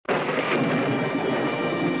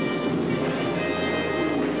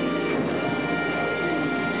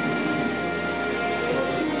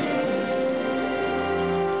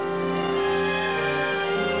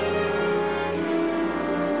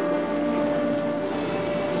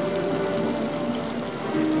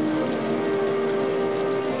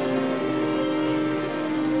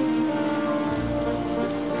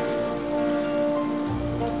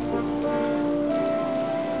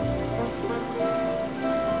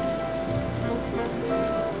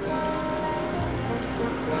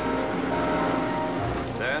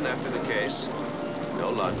case,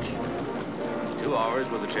 no lunch. 2 hours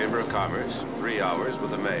with the Chamber of Commerce, 3 hours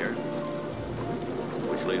with the mayor,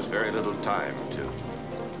 which leaves very little time to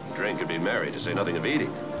drink and be merry, to say nothing of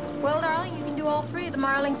eating. Well, darling, you can do all three at the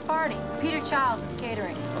Marlings' party. Peter Childs is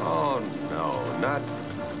catering. Oh, no, not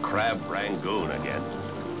crab rangoon again.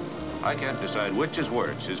 I can't decide which is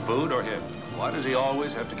worse, his food or him. Why does he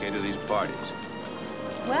always have to cater these parties?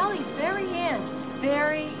 Well, he's very in.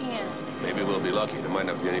 Very in. Maybe we'll be lucky. There might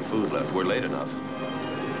not be any food left. We're late enough.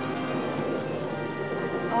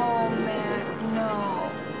 Oh, Mac,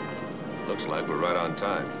 no. Looks like we're right on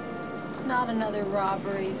time. Not another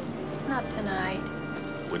robbery. Not tonight.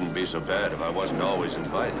 Wouldn't be so bad if I wasn't always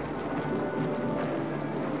invited.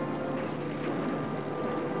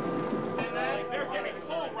 They're getting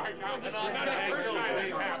full right now. This is not the first time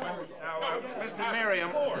this happened. Now, Mr.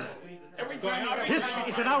 Merriam. This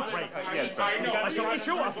is an outrage. Yes, sir. I shall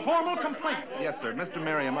issue a formal complaint. Yes, sir. Mr.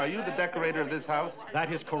 Merriam, are you the decorator of this house?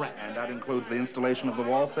 That is correct. And that includes the installation of the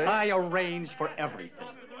wall safe? I arrange for everything.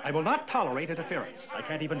 I will not tolerate interference. I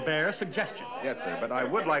can't even bear suggestion. Yes, sir, but I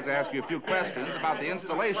would like to ask you a few questions about the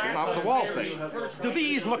installation of the wall safe. Do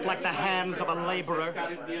these look like the hands of a laborer?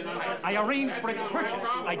 I arranged for its purchase.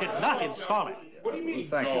 I did not install it. What do you mean?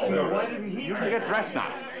 Thank you, sir. You can get dressed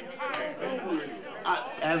now.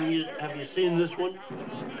 Have you seen this one?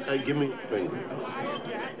 Give me a finger.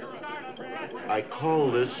 I call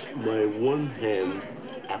this my one-hand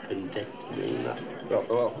appendectomy.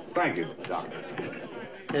 Well, thank you, Doctor.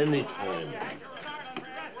 Anytime.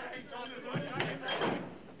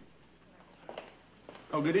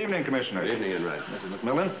 Oh, good evening, Commissioner. Good evening, Enright. Mrs.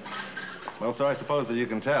 McMillan. Well, sir, I suppose that you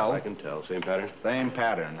can tell. I can tell. Same pattern? Same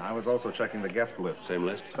pattern. I was also checking the guest list. Same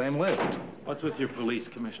list? Same list. What's with your police,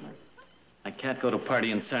 Commissioner? I can't go to a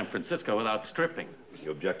party in San Francisco without stripping.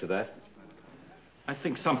 You object to that? I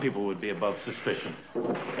think some people would be above suspicion.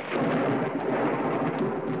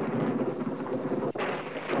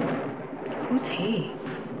 Who's he?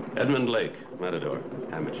 Edmund Lake, Matador,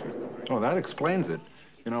 amateur. Oh, that explains it.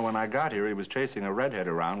 You know, when I got here, he was chasing a redhead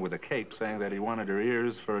around with a cape saying that he wanted her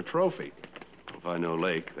ears for a trophy. If I know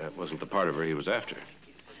Lake, that wasn't the part of her he was after.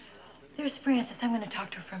 There's Francis. I'm going to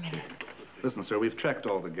talk to her for a minute. Listen, sir, we've checked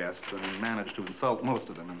all the guests and managed to insult most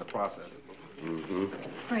of them in the process. Mm-hmm.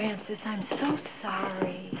 Francis, I'm so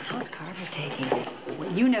sorry. How's Carter taking it?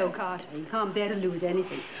 Well, you know Carter. He can't bear to lose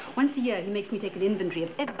anything. Once a year, he makes me take an inventory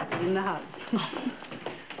of everything in the house.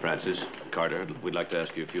 Francis, Carter, we'd like to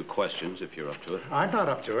ask you a few questions if you're up to it. I'm not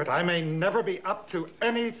up to it. I may never be up to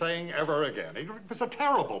anything ever again. It was a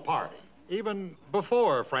terrible party. Even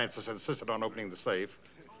before Francis insisted on opening the safe.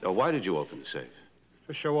 Now, why did you open the safe?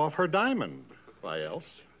 To show off her diamond. Why else?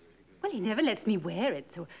 Well, he never lets me wear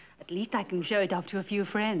it, so at least I can show it off to a few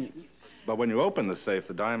friends. But when you opened the safe,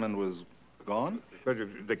 the diamond was gone?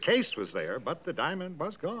 But the case was there, but the diamond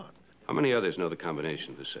was gone. How many others know the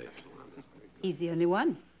combination of the safe? He's the only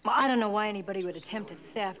one. Well, I don't know why anybody would attempt a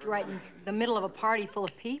theft right in the middle of a party full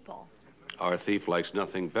of people. Our thief likes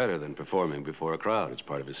nothing better than performing before a crowd. It's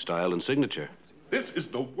part of his style and signature. This is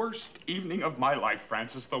the worst evening of my life,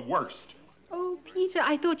 Francis, the worst. Oh, Peter,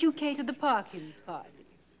 I thought you catered the Parkins party.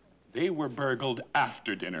 They were burgled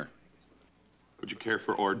after dinner. Would you care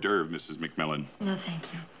for hors d'oeuvre, Mrs. McMillan? No, thank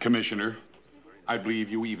you. Commissioner, I believe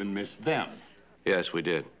you even missed them. Yes, we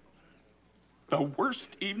did. The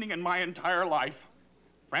worst evening in my entire life.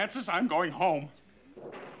 Francis, I'm going home.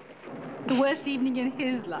 The worst evening in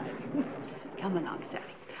his life. Come along, Sally.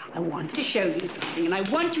 I wanted to show you something, and I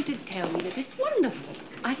want you to tell me that it's wonderful.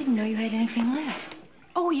 I didn't know you had anything left.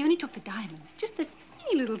 Oh, he only took the diamond. Just a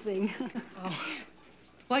teeny little thing. Oh.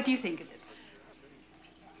 What do you think of it?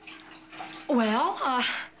 Well,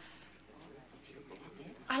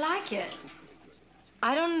 I like it.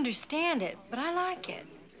 I don't understand it, but I like it.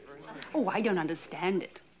 Oh, I don't understand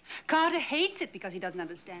it. Carter hates it because he doesn't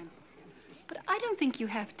understand it. But I don't think you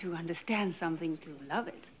have to understand something to love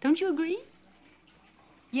it. Don't you agree?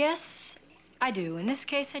 Yes, I do. In this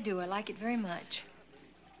case, I do. I like it very much.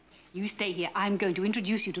 You stay here. I'm going to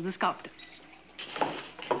introduce you to the sculptor.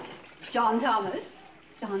 John Thomas.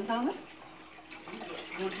 John Thomas.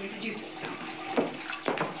 I want to introduce you to someone.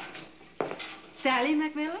 Sally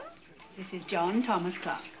McMillan. This is John Thomas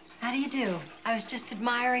Clark. How do you do? I was just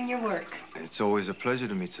admiring your work. It's always a pleasure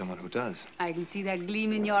to meet someone who does. I can see that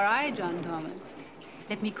gleam in your eye, John Thomas.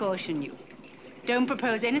 Let me caution you. Don't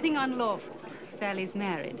propose anything unlawful. Sally's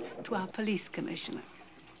married to our police commissioner.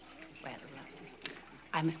 Well,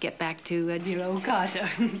 I must get back to dear old Carter.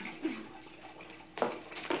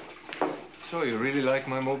 So, you really like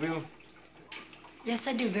my mobile? Yes,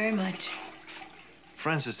 I do very much.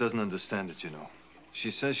 Frances doesn't understand it, you know.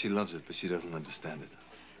 She says she loves it, but she doesn't understand it.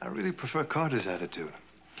 I really prefer Carter's attitude.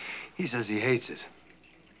 He says he hates it.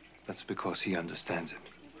 That's because he understands it.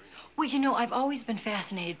 Well, you know, I've always been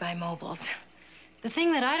fascinated by mobiles. The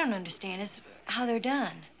thing that I don't understand is how they're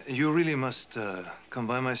done. You really must come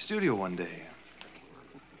by my studio one day.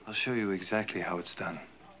 I'll show you exactly how it's done.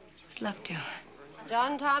 I'd love to.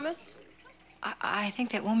 John Thomas? I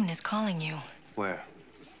think that woman is calling you. Where?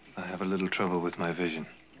 I have a little trouble with my vision.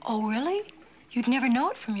 Oh, really? You'd never know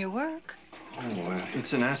it from your work. Oh,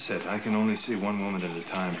 it's an asset. I can only see one woman at a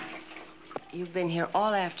time. You've been here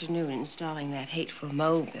all afternoon installing that hateful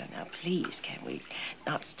mobile. Now, please, can we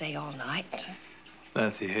not stay all night?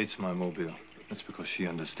 Bethany hates my mobile. That's because she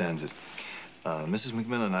understands it. Mrs.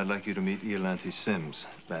 McMillan, I'd like you to meet Iolanthe Sims.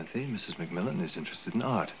 Bethany, Mrs. McMillan is interested in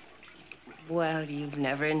art. Well, you've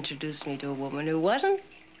never introduced me to a woman who wasn't.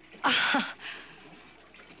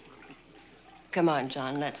 Come on,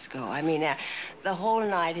 John, let's go. I mean, the whole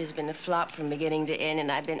night has been a flop from beginning to end,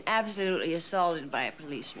 and I've been absolutely assaulted by a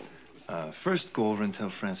policeman. First, go over and tell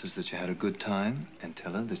Frances that you had a good time, and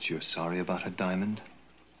tell her that you're sorry about her diamond.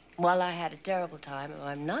 Well, I had a terrible time, and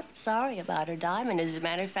I'm not sorry about her diamond. As a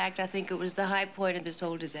matter of fact, I think it was the high point of this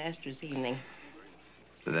whole disastrous evening.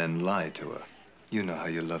 Then lie to her. You know how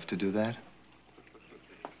you love to do that.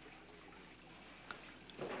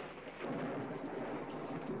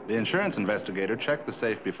 The insurance investigator checked the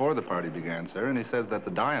safe before the party began, sir, and he says that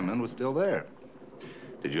the diamond was still there.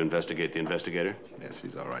 Did you investigate the investigator? Yes,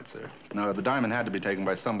 he's all right, sir. No, the diamond had to be taken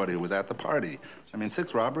by somebody who was at the party. I mean,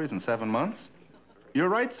 6 robberies in 7 months? You're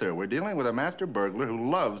right, sir. We're dealing with a master burglar who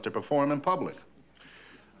loves to perform in public.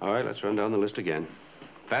 All right, let's run down the list again.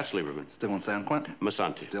 Fats Lieberman. Still in San Quentin.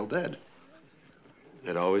 Masanti. Still dead.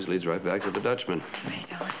 It always leads right back to the Dutchman.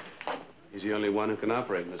 Right on. He's the only one who can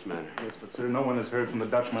operate in this manner. Yes, but, sir, no one has heard from the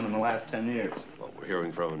Dutchman in the last 10 years. Well, we're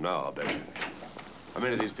hearing from him now, I'll bet you. How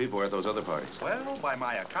many of these people were at those other parties? Well, by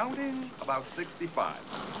my accounting, about 65.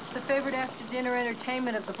 It's the favorite after-dinner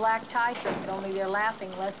entertainment of the black tie circuit, only they're laughing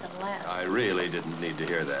less and less. I really didn't need to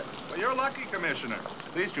hear that. Well, you're lucky, Commissioner.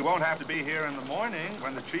 At least you won't have to be here in the morning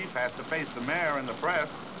when the chief has to face the mayor and the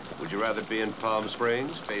press. Would you rather be in Palm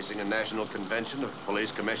Springs, facing a national convention of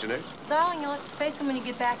police commissioners? Darling, you'll have to face them when you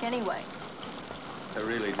get back anyway. I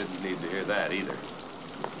really didn't need to hear that either.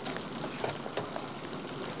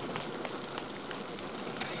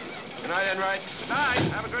 Good night, Enright. Good night.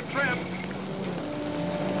 Have a good trip.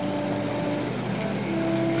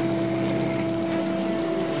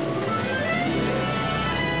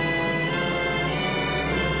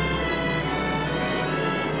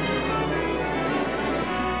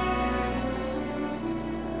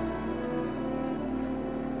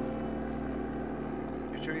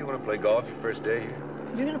 You sure you want to play golf your first day here?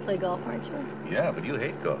 You're gonna play golf, aren't you? Yeah, but you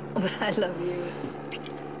hate golf. Oh, but I love you.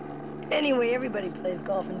 Anyway, everybody plays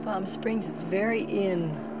golf in Palm Springs. It's very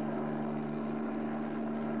in.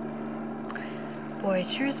 Boy, it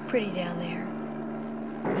sure is pretty down there.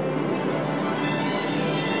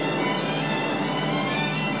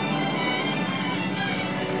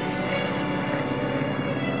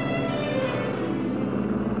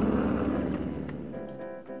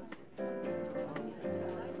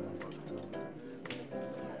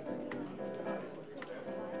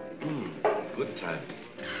 Good time.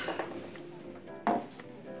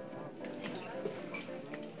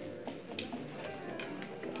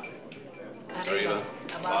 Arriba,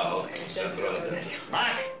 abajo, centro.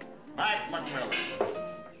 Mac McMillan.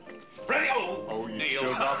 Freddie! Oh, you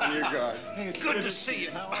still dropping your guard. Hey, it's Good to see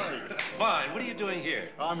you. How are you? Fine. What are you doing here?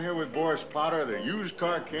 I'm here with Boris Potter, the used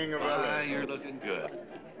car king of Ah, LA. you're looking good.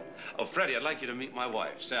 Oh, Freddie, I'd like you to meet my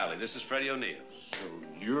wife, Sally. This is Freddie O'Neill. So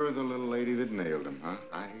you're the little lady that nailed him, huh?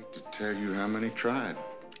 I hate to tell you how many tried.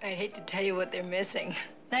 I'd hate to tell you what they're missing.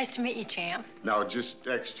 Nice to meet you, champ. No, just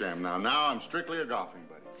ex-jam now. Now I'm strictly a golfing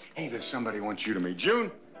buddy. Hey, there's somebody who wants you to meet.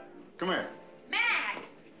 June, come here. Mac!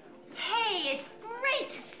 Hey, it's great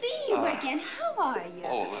to see you again. How are you?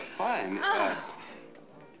 Oh, fine.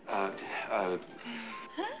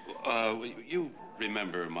 You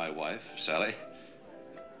remember my wife, Sally?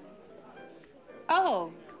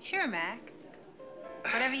 Oh, sure, Mac.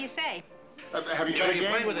 Whatever you say. Have you got a you game?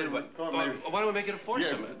 playing with it? Why don't we make it a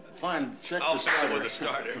foursome? Yeah, fine. Check I'll the fix it starter. with a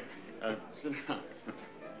starter. Sit down.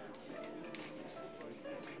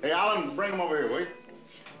 Hey, Alan, bring him over here, will you?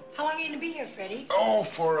 How long are you gonna be here, Freddie? Oh,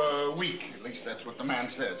 for a week. At least that's what the man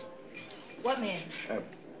says. What man?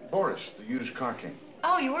 Boris, the used car king.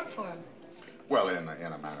 Oh, you work for him. Well, in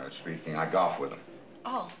a manner of speaking, I golf with him.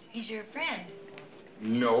 Oh, he's your friend.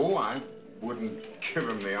 No, I wouldn't give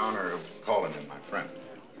him the honor of calling him my friend.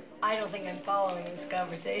 I don't think I'm following this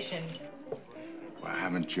conversation. Well,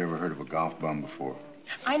 haven't you ever heard of a golf bum before?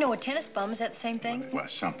 I know a tennis bum. Is that the same thing? Well,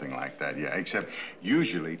 something like that, yeah. Except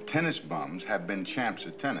usually tennis bums have been champs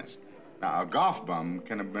at tennis. Now, a golf bum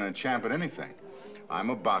can have been a champ at anything. I'm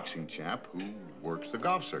a boxing champ who works the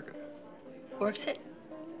golf circuit. Works it?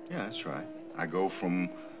 Yeah, that's right. I go from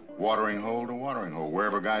watering hole to watering hole,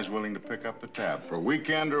 wherever a guy's willing to pick up the tab for a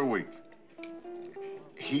weekend or a week.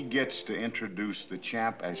 He gets to introduce the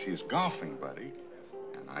champ as his golfing buddy,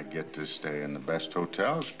 and I get to stay in the best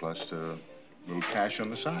hotels, plus a little cash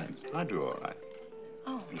on the side. I do all right.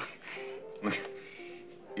 Oh. Look,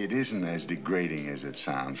 it isn't as degrading as it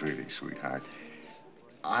sounds, really, sweetheart.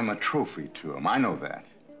 I'm a trophy to them, I know that.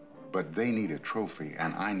 But they need a trophy,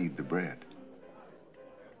 and I need the bread.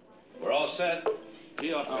 We're all set.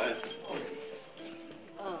 Be off time.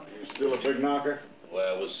 Oh. You still a big knocker?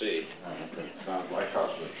 Well, we'll see. Okay. Sounds like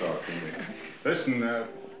hustler talk to me. Listen,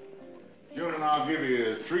 June and I'll give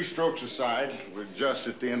you 3 strokes a side with just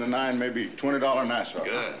at the end of 9, maybe $20 Nassau.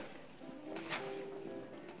 Good.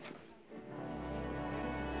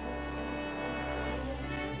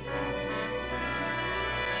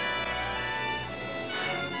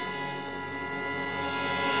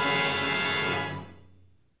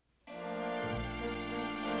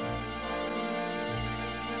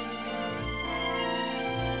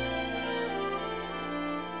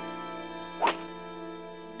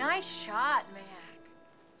 Nice shot, Mac.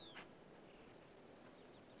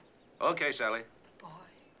 Okay, Sally. Boy,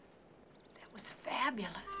 that was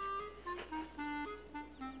fabulous.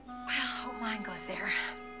 Well, I hope mine goes there.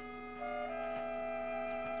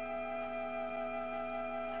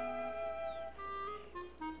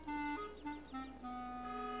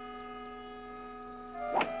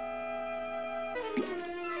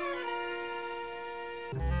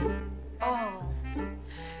 Oh.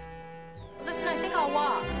 Listen, I think I'll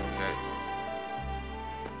walk. Okay.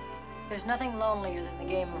 There's nothing lonelier than the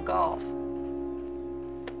game of golf.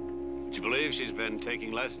 Would you believe she's been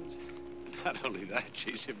taking lessons? Not only that,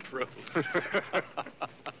 she's improved.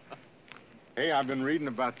 Hey, I've been reading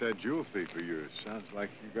about that jewel thief of yours. Sounds like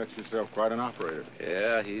you got yourself quite an operator.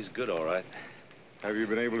 Yeah, he's good, all right. Have you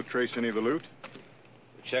been able to trace any of the loot?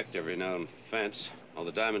 We checked every known fence. All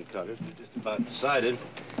the diamond cutters. We just about decided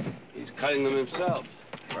he's cutting them himself.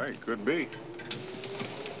 Right, could be.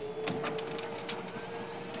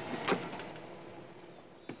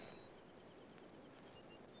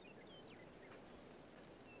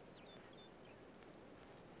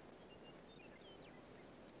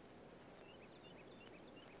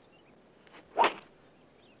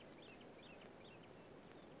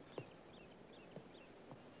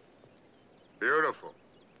 Beautiful.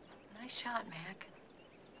 Nice shot, Mac.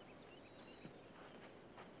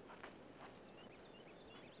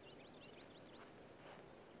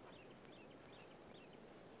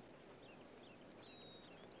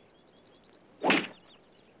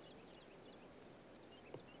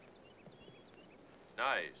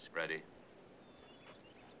 Nice, Freddie.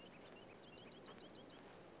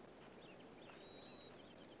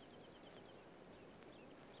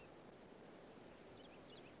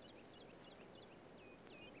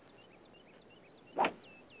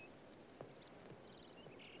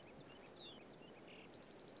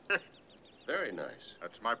 Very nice.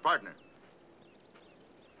 That's my partner.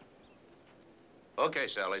 Okay,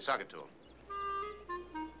 Sally, sock it to him.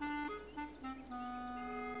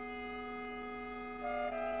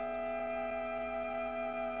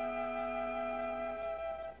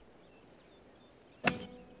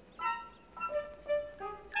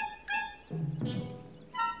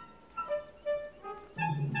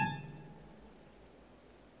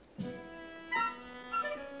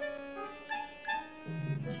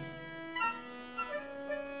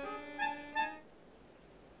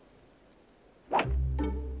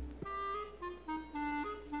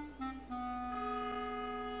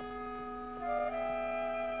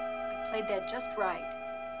 Played that just right.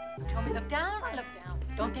 You told me look down, I looked down.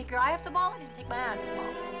 Don't take your eye off the ball, I didn't take my eye off the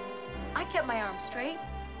ball. I kept my arms straight.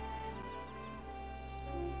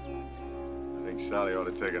 I think Sally ought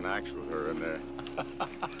to take an axe with her in there.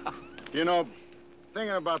 You know,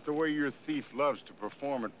 thinking about the way your thief loves to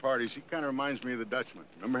perform at parties, he kind of reminds me of the Dutchman.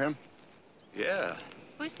 Remember him? Yeah.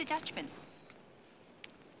 Who's the Dutchman?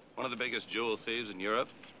 One of the biggest jewel thieves in Europe,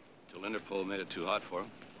 till Interpol made it too hot for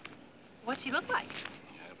him. What's he look like?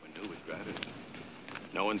 Yeah, if we knew, we'd grab it.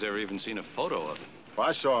 No one's ever even seen a photo of him. Well,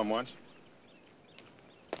 I saw him once.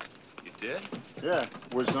 You did? Yeah,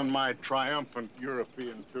 it was on my triumphant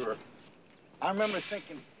European tour. I remember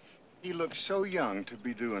thinking, he looked so young to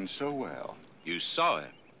be doing so well. You saw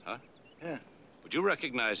him, huh? Yeah. Would you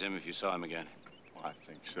recognize him if you saw him again? Well, I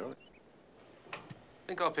think so. I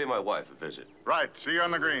think I'll pay my wife a visit. Right. See you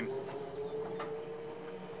on the green.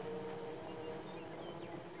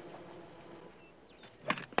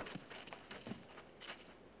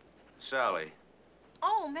 Sally.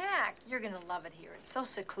 Oh, Mac, you're gonna love it here. It's so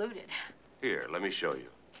secluded. Here, let me show you.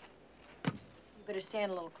 You better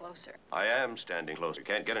stand a little closer. I am standing closer.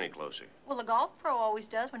 Can't get any closer. Well, the golf pro always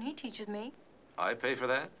does when he teaches me. I pay for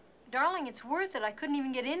that? Darling, it's worth it. I couldn't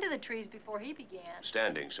even get into the trees before he began.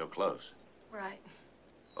 Standing so close. Right.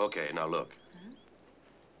 Okay, now look.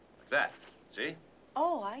 Like that. See?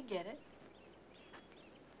 Oh, I get it.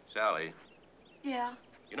 Sally, Yeah.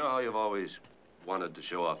 you know how you've always wanted to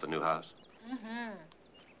show off the new house? Mm-hmm.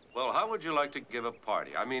 Well, how would you like to give a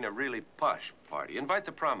party? I mean, a really posh party. Invite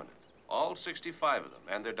the prominent. All 65 of them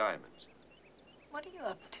and their diamonds. What are you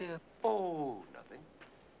up to? Oh, nothing.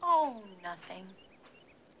 Oh, nothing.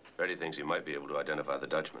 Freddie thinks he might be able to identify the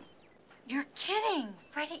Dutchman. You're kidding,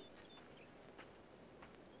 Freddie.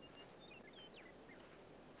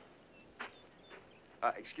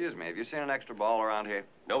 Excuse me, have you seen an extra ball around here?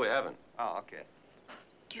 No, we haven't. Oh, okay.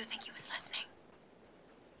 Do you think he was listening?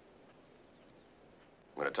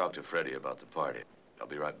 I'm going to talk to Freddie about the party. I'll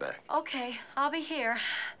be right back. Okay, I'll be here.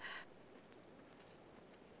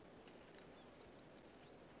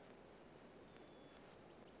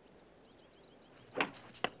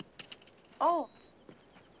 Oh.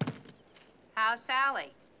 How's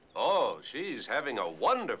Sally? Oh, she's having a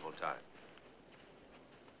wonderful time.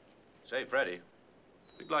 Say, Freddie,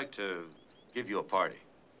 we'd like to give you a party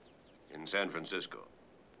in San Francisco.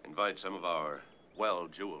 Invite some of our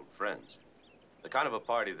well-jeweled friends. The kind of a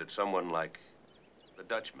party that someone like the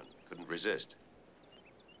Dutchman couldn't resist.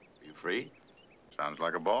 Are you free? Sounds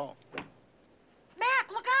like a ball. Mac,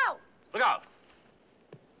 look out! Look out!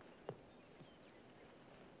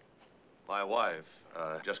 My wife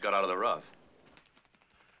just got out of the rough.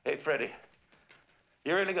 Hey, Freddie,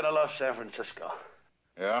 you're really gonna love San Francisco.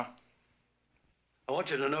 Yeah? I want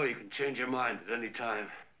you to know you can change your mind at any time.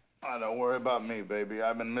 Oh, don't worry about me, baby.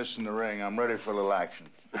 I've been missing the ring. I'm ready for a little action.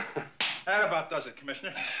 That about does it,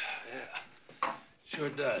 Commissioner. Yeah, sure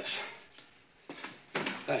does.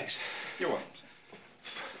 Thanks. You're welcome.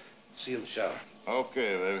 See you in the shower.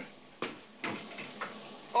 Okay, baby.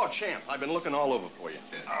 Oh, Champ, I've been looking all over for you.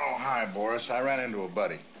 Oh, hi, Boris. I ran into a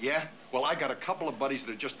buddy. Yeah? Well, I got a couple of buddies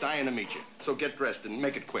that are just dying to meet you. So get dressed and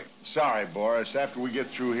make it quick. Sorry, Boris. After we get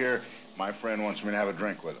through here, my friend wants me to have a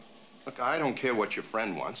drink with him. Look, I don't care what your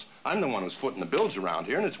friend wants. I'm the one who's footing the bills around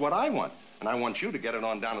here, and it's what I want. And I want you to get it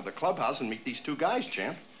on down to the clubhouse and meet these two guys,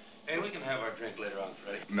 Champ. Hey, we can have our drink later on,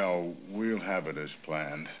 Freddie. No, we'll have it as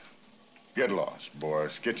planned. Get lost,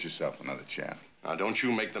 Boris. Get yourself another chance. Now, don't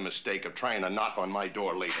you make the mistake of trying to knock on my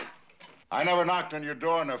door later. I never knocked on your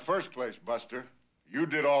door in the first place, Buster. You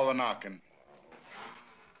did all the knocking.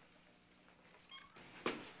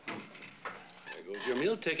 There goes your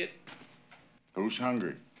meal ticket. Who's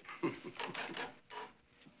hungry?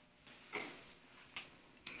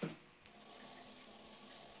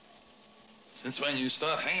 Since when you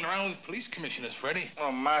start hanging around with police commissioners, Freddie?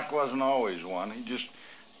 Well, Mac wasn't always one. He just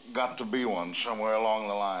got to be one somewhere along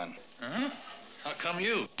the line. Huh? How come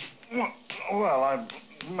you? Well, I've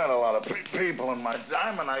met a lot of people in my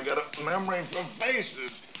time, and I got a memory for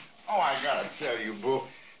faces. Oh, I gotta tell you, Boo,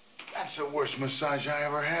 that's the worst massage I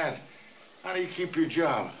ever had. How do you keep your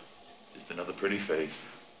job? Just another pretty face.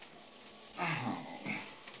 Oh.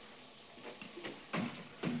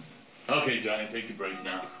 Okay, Johnny, take your break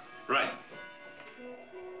now. Right.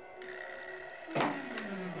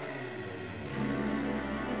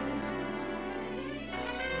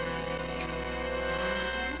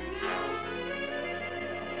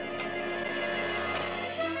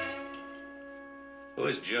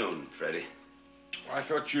 Who's June, Freddie? I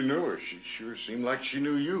thought you knew her. She sure seemed like she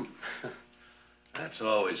knew you. That's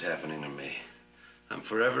always happening to me. I'm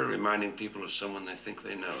forever reminding people of someone they think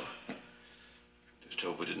they know. Just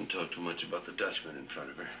hope we didn't talk too much about the Dutchman in front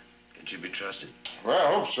of her. Can she be trusted? Well,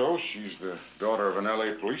 I hope so. She's the daughter of an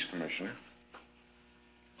L.A. police commissioner.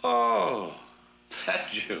 Oh,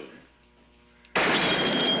 that June.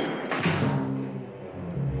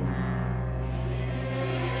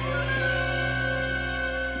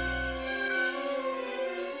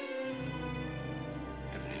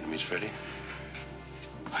 Enemies, Freddie?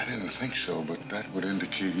 I didn't think so, but that would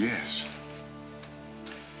indicate yes.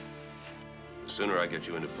 The sooner I get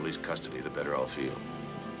you into police custody, the better I'll feel.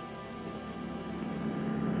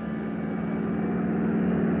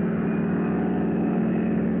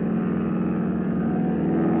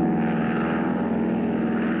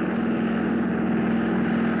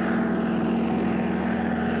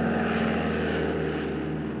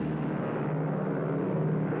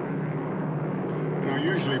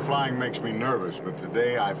 Flying makes me nervous, but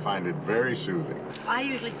today I find it very soothing. I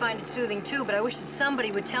usually find it soothing, too, but I wish that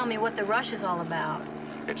somebody would tell me what the rush is all about.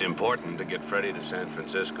 It's important to get Freddie to San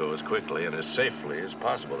Francisco as quickly and as safely as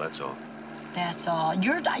possible, that's all. That's all.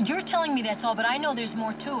 You're telling me that's all, but I know there's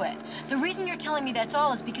more to it. The reason you're telling me that's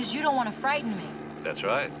all is because you don't want to frighten me. That's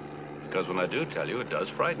right. Because when I do tell you, it does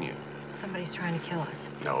frighten you. Somebody's trying to kill us.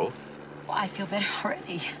 No. Well, I feel better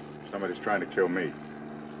already. Somebody's trying to kill me.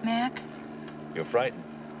 Mac? You're frightened.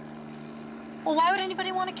 Well, why would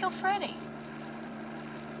anybody want to kill Freddie?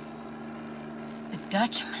 The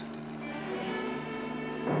Dutchman.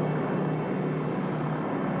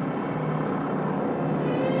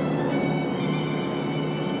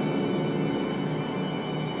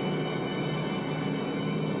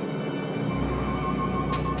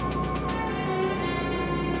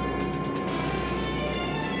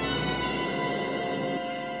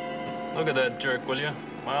 Look at that jerk, will you?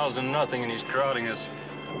 Miles and nothing, and he's crowding us.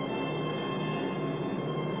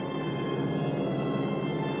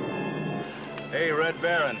 Hey, Red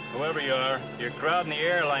Baron, whoever you are, you're crowding the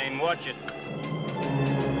air lane. Watch it.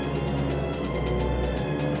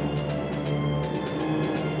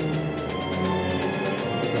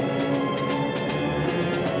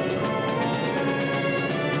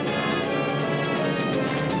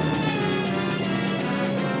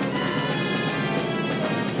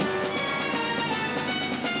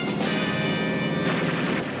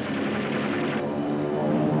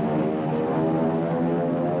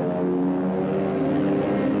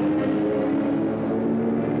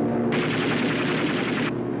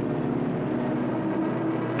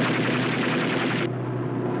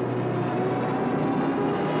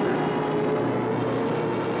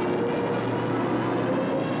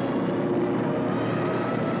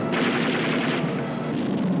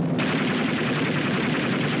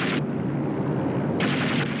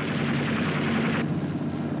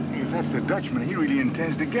 That's the Dutchman. He really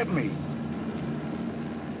intends to get me.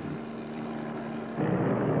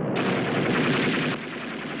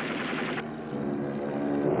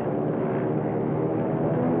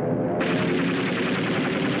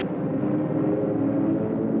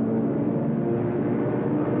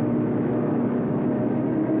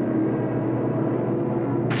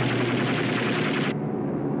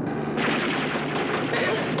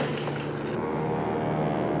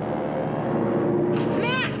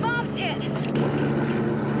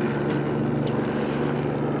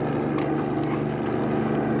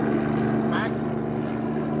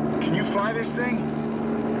 Fly this thing?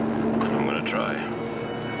 I'm gonna try.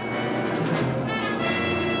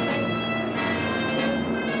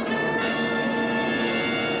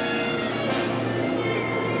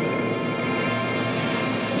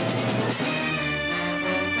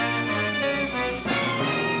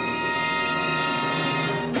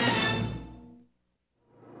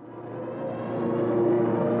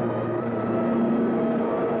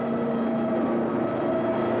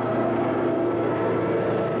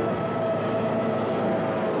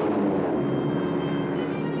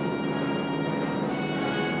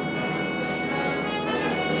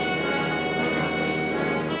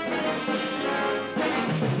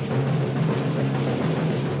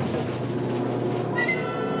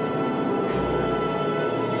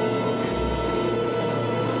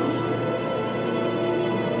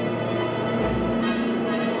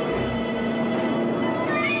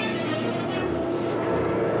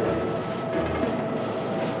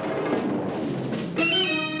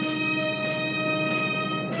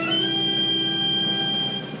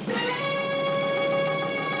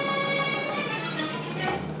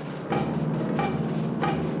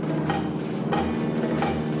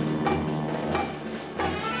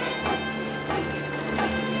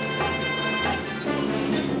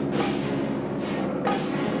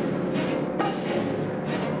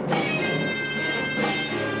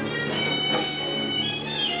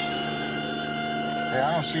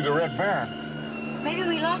 I don't see the Red Baron. Maybe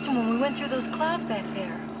we lost him when we went through those clouds back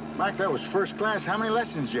there. Mike, that was first class. How many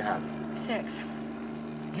lessons you have? 6.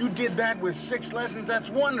 You did that with 6 lessons? That's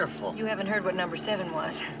wonderful. You haven't heard what number 7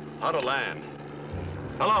 was. How to land.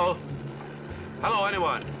 Hello? Hello,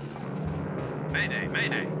 anyone? Mayday,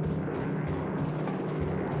 mayday.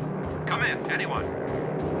 Come in, anyone.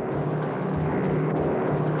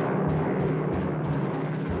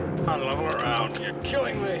 On level around. You're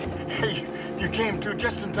killing me. Hey, you came to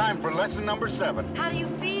just in time for lesson number 7. How do you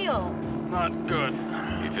feel? Not good.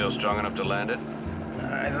 You feel strong enough to land it?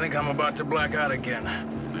 I think I'm about to black out again.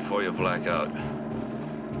 Before you black out,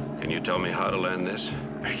 can you tell me how to land this?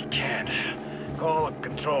 I can't. Call the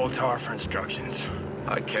control tower for instructions.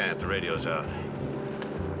 I can't. The radio's out.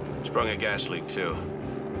 Sprung a gas leak, too.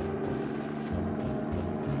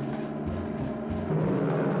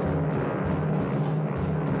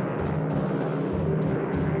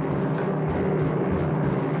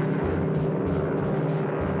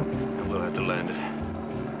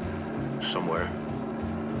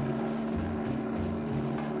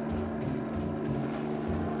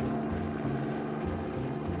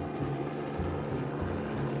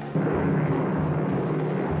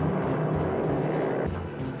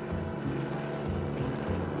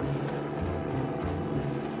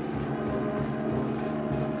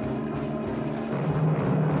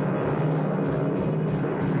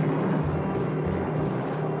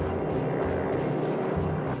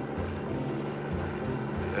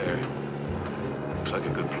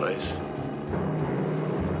 please.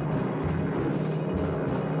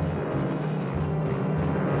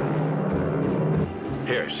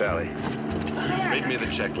 Here, Sally. Read me the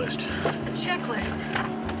checklist. The checklist.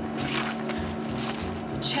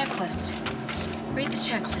 Checklist. Read the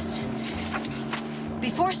checklist.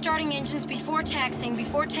 Before starting engines, before taxiing,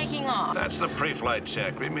 before taking off. That's the pre-flight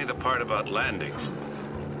check. Read me the part about landing.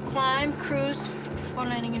 Climb, cruise, before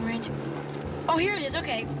landing in range. Oh, here it is,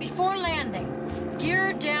 okay. Before landing.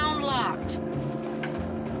 Gear down, locked.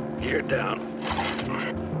 Gear down.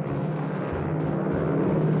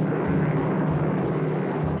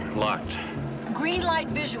 Locked. Green light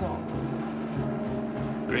visual.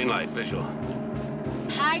 Green light visual.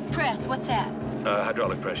 Hide press, what's that?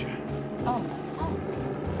 Hydraulic pressure. Oh.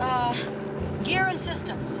 Gear and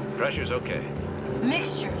systems. Pressure's okay.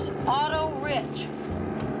 Mixtures, auto rich.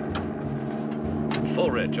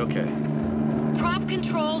 Full rich, okay. Prop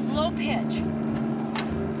controls, low pitch.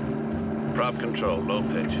 Prop control, low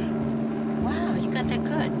pitch. Wow, you got that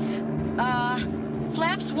good.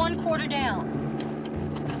 Flaps 1/4 down.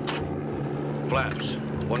 Flaps,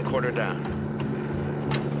 1/4 down.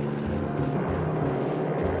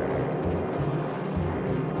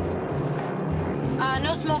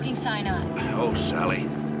 No smoking sign on. Oh, Sally.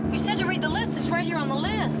 You said to read the list. It's right here on the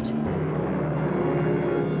list.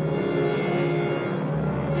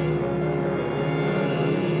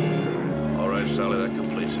 All right, Sally, that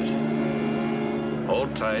completes it.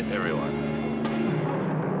 Hold tight, everyone.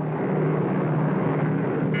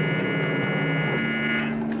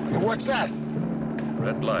 What's that?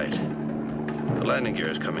 Red light. The landing gear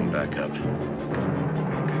is coming back up.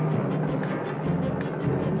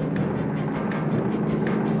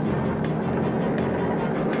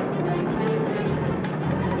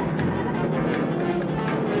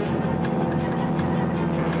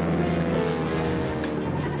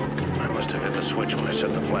 I must have hit the switch when I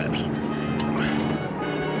set the flaps.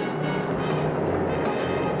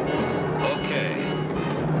 Okay.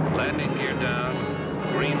 Landing gear down,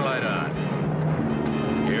 green light on.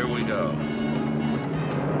 Here we go.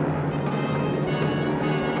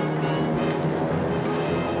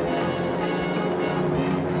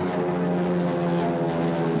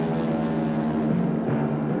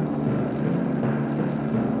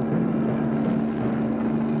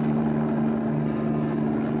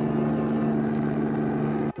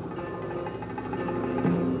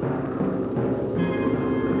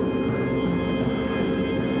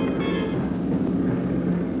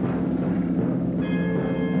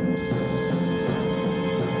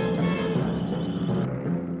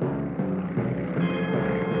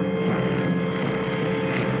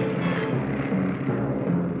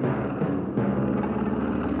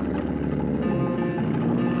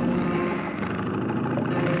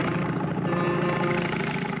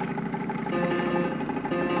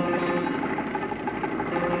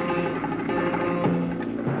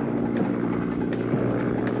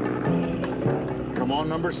 Come on,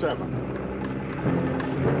 number 7.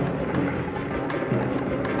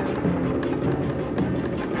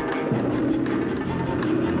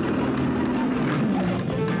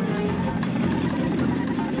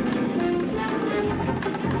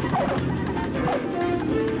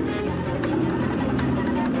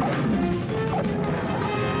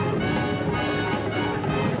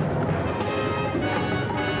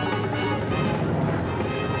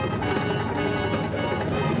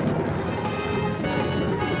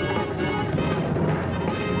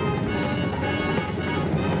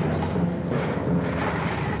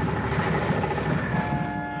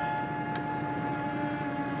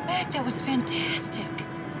 Mac, that was fantastic.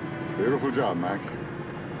 Beautiful job, Mac.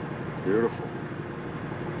 Beautiful.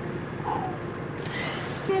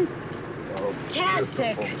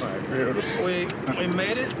 Fantastic. Beautiful, Mac. Beautiful. We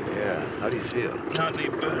made it? Yeah, how do you feel? Not any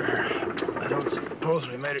better. I don't suppose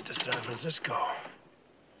we made it to San Francisco.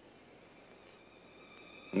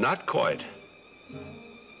 Not quite.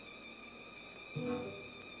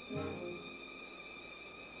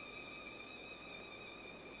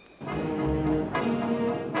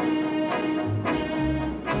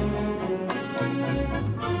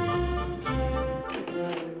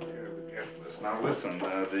 Now listen,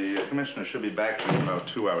 the commissioner should be back in about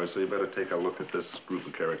 2 hours, so you better take a look at this group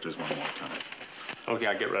of characters one more time. Okay,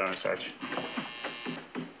 I'll get right on it, Sarge.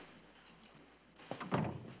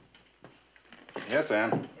 Yes,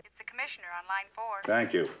 Ann? It's the commissioner on line 4.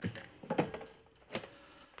 Thank you.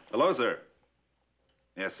 Hello, sir.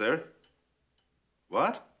 Yes, sir.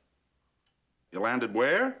 What? You landed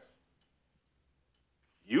where?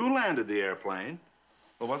 You landed the airplane?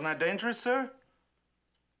 Well, wasn't that dangerous, sir?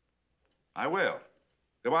 I will.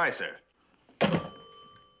 Goodbye, sir.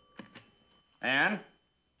 Ann?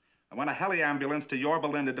 I want a heli ambulance to Yorba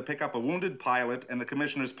Linda to pick up a wounded pilot and the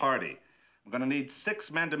commissioner's party. I'm going to need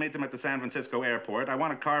 6 men to meet them at the San Francisco airport. I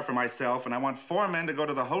want a car for myself, and I want 4 men to go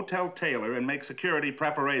to the Hotel Taylor and make security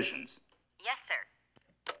preparations. Yes,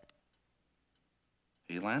 sir.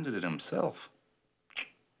 He landed it himself.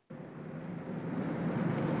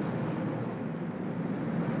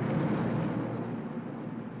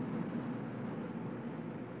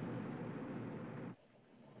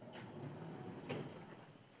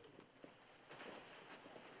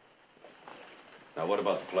 Now, what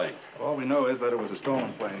about the plane? All we know is that it was a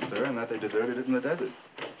stolen plane, sir, and that they deserted it in the desert.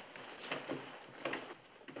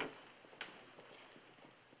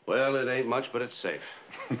 Well, it ain't much, but it's safe.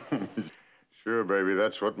 Sure, baby.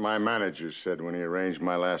 That's what my manager said when he arranged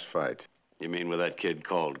my last fight. You mean with that kid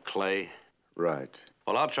called Clay? Right.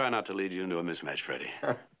 Well, I'll try not to lead you into a mismatch, Freddie.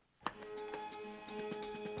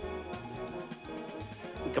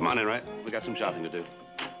 Come on in, right? We got some shopping to do.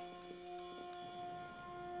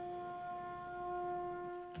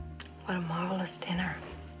 What a marvelous dinner.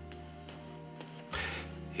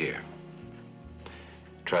 Here.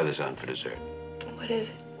 Try this on for dessert. What is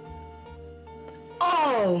it?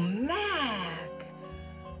 Oh, Mac!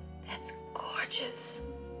 That's gorgeous.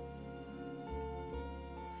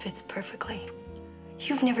 Fits perfectly.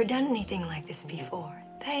 You've never done anything like this before.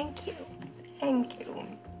 Thank you. Thank you.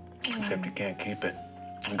 Except you can't keep it.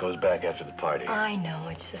 It goes back after the party. I know.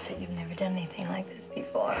 It's just that you've never done anything like this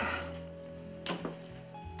before.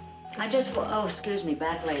 Oh, excuse me,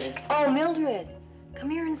 back later. Oh, Mildred, come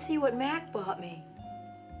here and see what Mac bought me.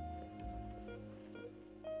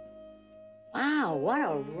 Wow, what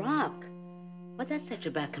a rock. What that set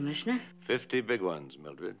you back, Commissioner? 50 big ones,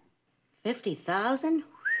 Mildred. 50,000?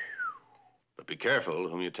 But be careful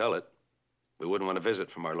whom you tell it. We wouldn't want a visit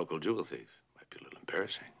from our local jewel thief. Might be a little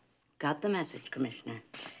embarrassing. Got the message, Commissioner.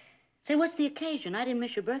 Say, what's the occasion? I didn't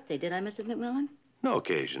miss your birthday, did I, Mrs. McMillan? No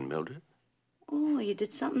occasion, Mildred. Oh, you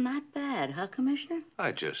did something that bad, huh, Commissioner?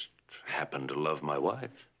 I just happen to love my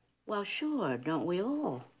wife. Well, sure, don't we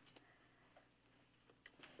all?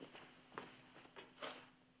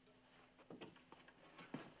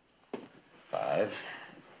 Five,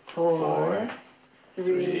 Four,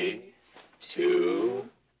 three, two.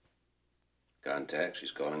 Contact,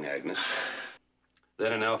 she's calling Agnes.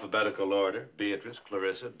 Then in alphabetical order, Beatrice,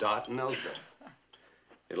 Clarissa, Dot, and Elsbeth.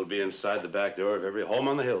 It'll be inside the back door of every home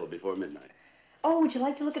on the hill before midnight. Oh, would you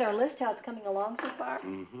like to look at our list, how it's coming along so far?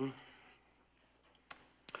 Mm-hmm.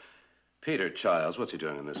 Peter Childs, what's he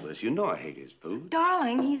doing on this list? You know I hate his food.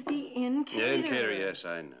 Darling, he's the inn caterer. Yeah, inn caterer, yes,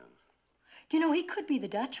 I know. You know, he could be the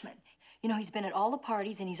Dutchman. You know, he's been at all the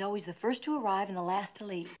parties, and he's always the first to arrive and the last to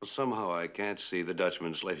leave. Well, somehow I can't see the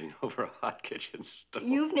Dutchman slaving over a hot kitchen stove.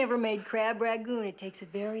 You've never made crab ragoon. It takes a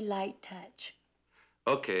very light touch.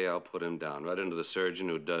 Okay, I'll put him down, right into the surgeon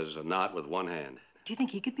who does a knot with one hand. Do you think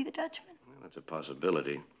he could be the Dutchman? Well, that's a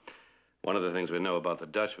possibility. One of the things we know about the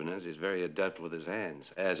Dutchman is he's very adept with his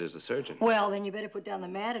hands, as is the surgeon. Well, then you better put down the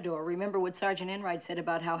matador. Remember what Sergeant Enright said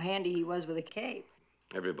about how handy he was with a cape.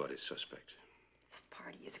 Everybody's suspect. This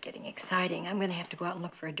party is getting exciting. I'm going to have to go out and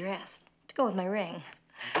look for a dress to go with my ring.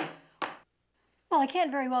 Well, I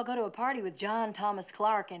can't very well go to a party with John Thomas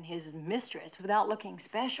Clark and his mistress without looking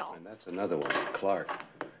special. And that's another one, Clark.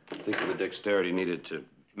 Think of the dexterity needed to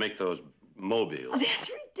make those mobiles. Oh,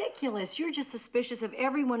 that's ridiculous. You're just suspicious of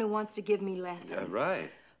everyone who wants to give me lessons. Yeah,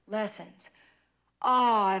 right. Lessons.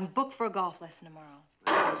 Oh, I'm booked for a golf lesson tomorrow.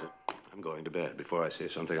 That does it. I'm going to bed before I say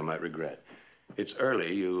something I might regret. It's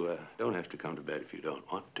early. You don't have to come to bed if you don't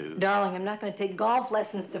want to. Darling, I'm not going to take golf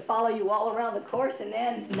lessons to follow you all around the course and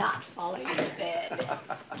then not follow you to bed.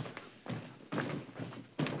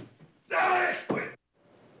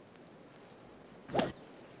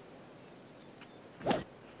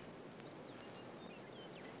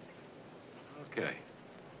 Okay.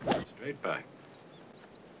 Straight back.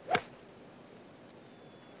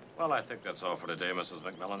 Well, I think that's all for today, Mrs.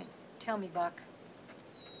 McMillan. Tell me, Buck.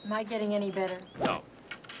 Am I getting any better? No.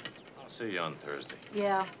 I'll see you on Thursday.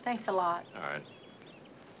 Yeah, thanks a lot. All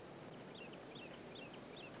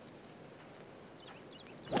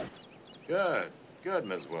right. Good. Good,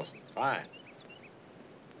 Ms. Wilson. Fine.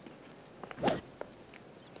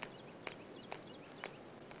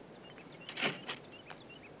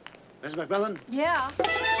 Miss McMillan? Yeah.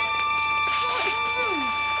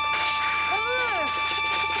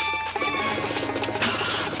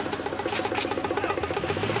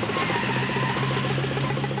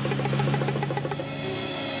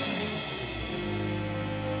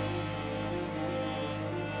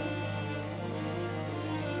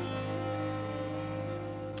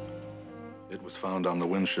 It was found on the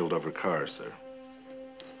windshield of her car, sir.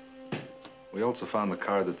 We also found the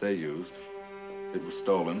car that they used. It was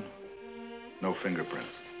stolen. No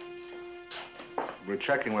fingerprints. We're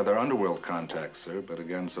checking with our underworld contacts, sir, but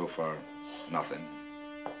again, so far, nothing.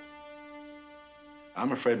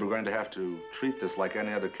 I'm afraid we're going to have to treat this like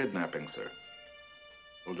any other kidnapping, sir.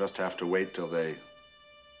 We'll just have to wait till they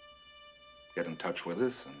get in touch with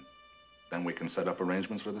us, and then we can set up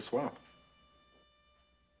arrangements for the swap.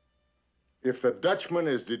 If the Dutchman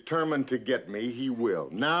is determined to get me, he will,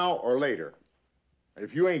 now or later.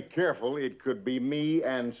 If you ain't careful, it could be me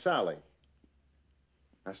and Sally.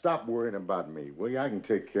 Now, stop worrying about me, will you? I can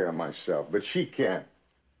take care of myself, but she can't.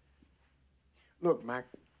 Look, Mac,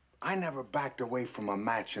 I never backed away from a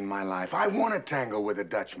match in my life. I want to tangle with a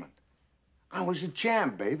Dutchman. I was a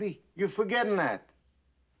champ, baby. You're forgetting that.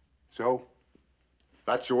 So,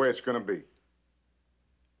 that's the way it's gonna be.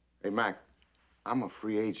 Hey, Mac, I'm a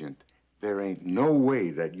free agent. There ain't no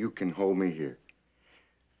way that you can hold me here.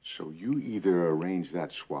 So you either arrange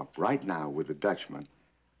that swap right now with the Dutchman,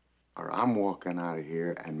 or I'm walking out of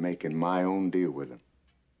here and making my own deal with him.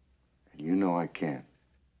 And you know I can't.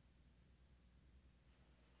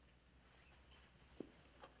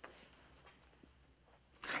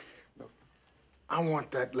 Look, I want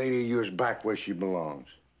that lady of yours back where she belongs.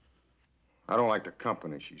 I don't like the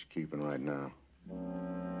company she's keeping right now.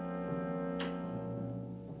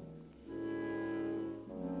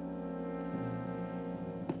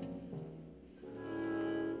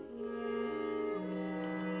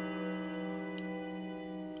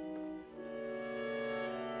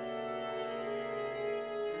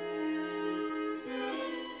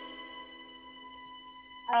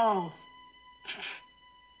 Oh.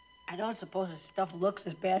 I don't suppose this stuff looks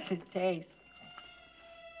as bad as it tastes.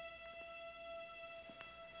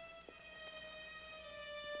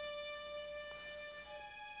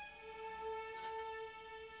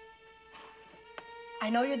 I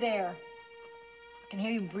know you're there. I can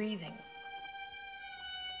hear you breathing.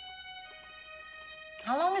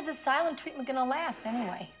 How long is this silent treatment gonna last,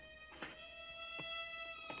 anyway?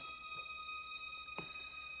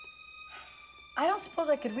 I don't suppose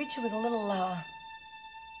I could reach you with a little, I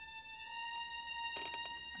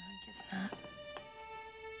guess not.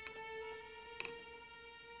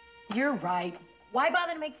 You're right. Why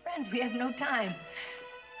bother to make friends? We have no time.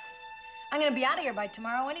 I'm gonna be out of here by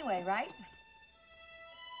tomorrow anyway, right?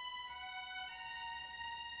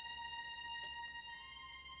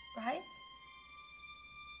 Right?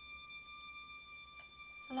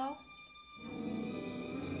 Hello?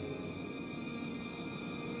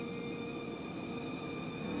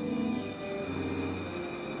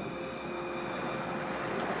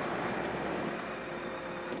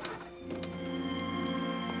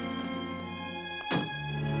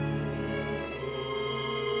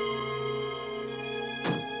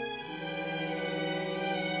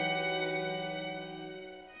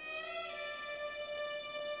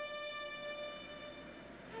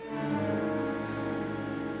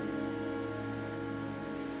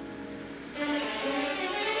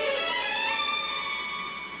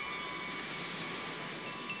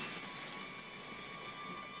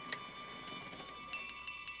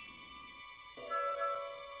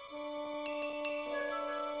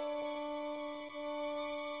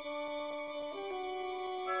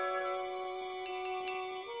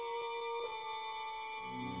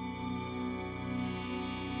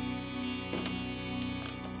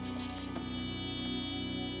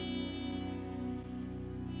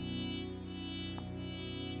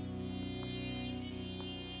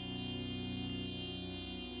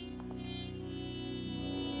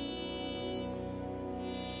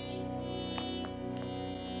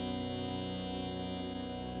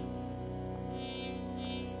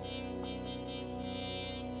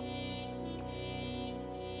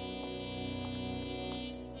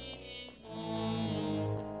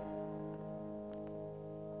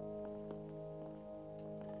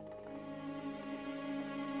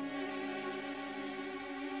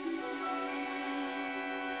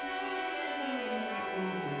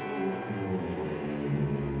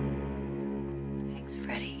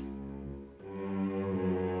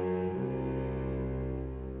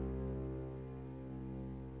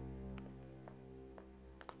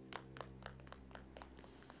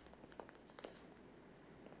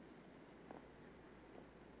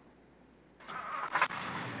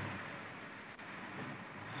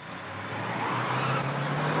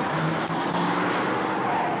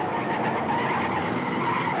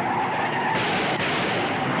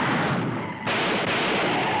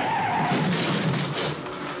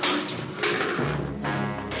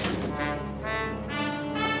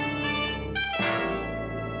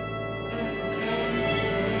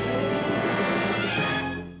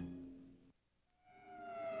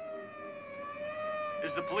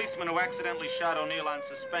 is the policeman who accidentally shot O'Neill on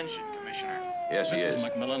suspension, Commissioner. Yes, he is.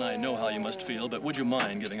 Mrs. McMillan, I know how you must feel, but would you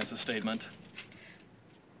mind giving us a statement?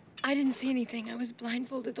 I didn't see anything. I was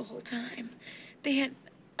blindfolded the whole time. They had,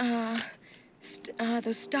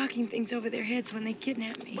 those stocking things over their heads when they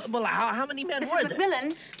kidnapped me. Well, how many men were there?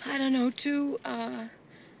 McMillan? I don't know, two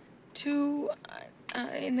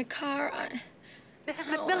in the car. Mrs.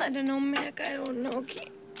 McMillan? I don't know, Mac. I don't know.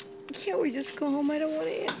 Can't we just go home? I don't want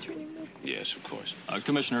to answer anymore. Yes, of course.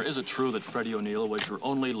 Commissioner, is it true that Freddie O'Neill was your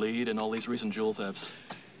only lead in all these recent jewel thefts?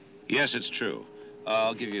 Yes, it's true.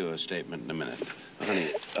 I'll give you a statement in a minute.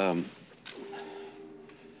 Honey,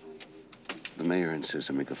 the mayor insists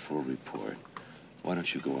I make a full report. Why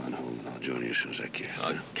don't you go on home and I'll join you as soon as I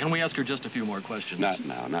can? Can we ask her just a few more questions? Not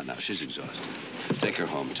now. She's exhausted. Take her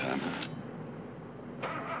home, Tom.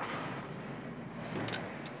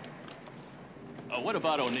 What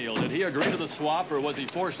about O'Neill? Did he agree to the swap, or was he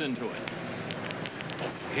forced into it?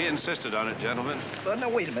 He insisted on it, gentlemen. But now,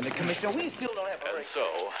 wait a minute, Commissioner. We still don't have a... And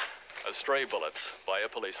so, a stray bullet by a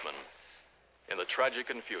policeman in the tragic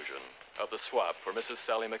confusion of the swap for Mrs.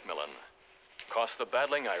 Sally McMillan cost the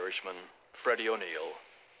battling Irishman, Freddie O'Neill,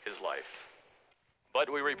 his life.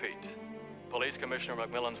 But we repeat, Police Commissioner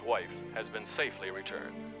McMillan's wife has been safely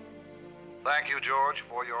returned. Thank you, George,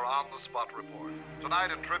 for your on-the-spot report. Tonight,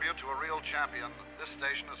 in tribute to a real champion, this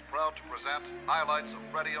station is proud to present highlights of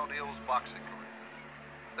Freddie O'Neill's boxing career.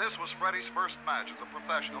 This was Freddie's first match as a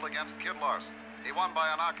professional against Kid Larson. He won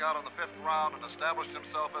by a knockout in the 5th round and established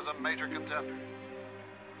himself as a major contender.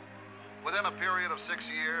 Within a period of 6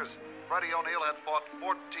 years, Freddie O'Neill had fought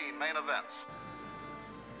 14 main events.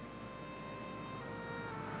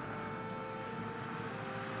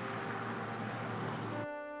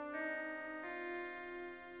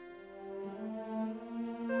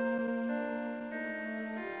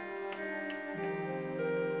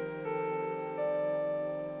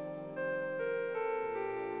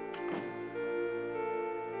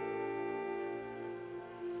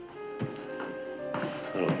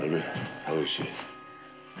 Hello, baby. How is she?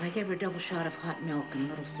 I gave her a double shot of hot milk and a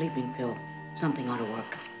little sleeping pill. Something ought to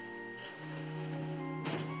work.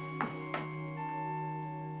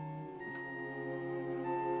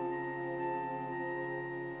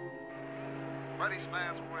 Freddie's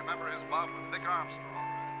fans will remember his bout with Vic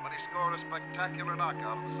Armstrong when he scored a spectacular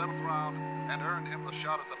knockout in the 7th round and earned him the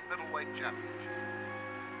shot at the middleweight championship.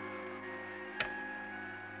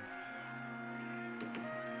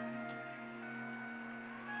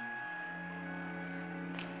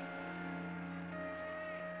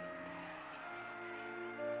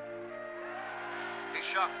 He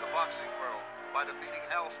shocked the boxing world by defeating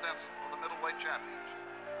Hal Stenson for the middleweight championship.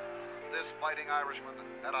 This fighting Irishman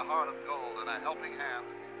had a heart of gold and a helping hand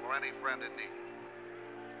for any friend in need.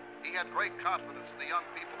 He had great confidence in the young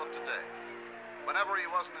people of today. Whenever he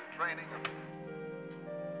wasn't in training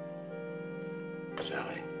or...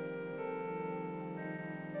 Sally.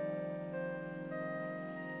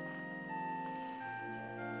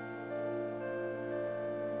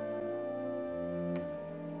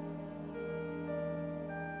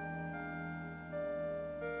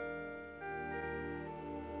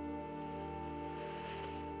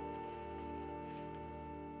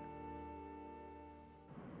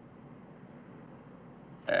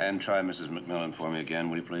 And try Mrs. McMillan for me again,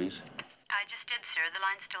 will you please? I just did, sir. The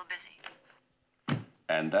line's still busy.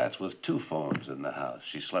 And that's with 2 phones in the house.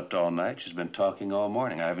 She slept all night. She's been talking all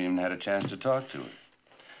morning. I haven't even had a chance to talk to her.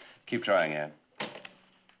 Keep trying, Ann.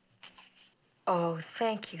 Oh,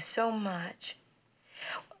 thank you so much.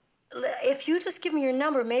 If you just give me your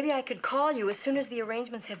number, maybe I could call you as soon as the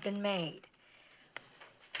arrangements have been made.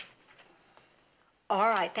 All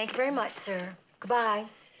right. Thank you very much, sir. Goodbye.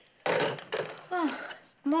 Oh,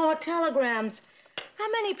 more telegrams. How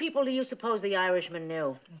many people do you suppose the Irishman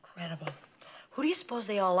knew? Incredible. Who do you suppose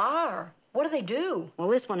they all are? What do they do? Well,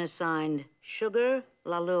 this one is signed Sugar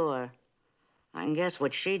LaLure. I can guess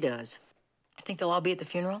what she does. I think they'll all be at the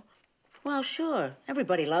funeral? Well, sure.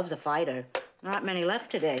 Everybody loves a fighter. There aren't many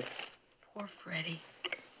left today. Poor Freddie.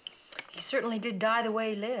 He certainly did die the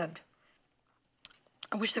way he lived.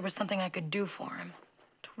 I wish there was something I could do for him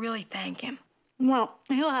to really thank him. Well,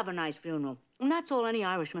 he'll have a nice funeral. And that's all any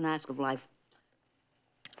Irishman asks of life.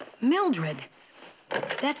 Mildred,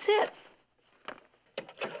 that's it.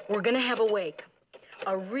 We're gonna have a wake.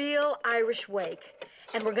 A real Irish wake.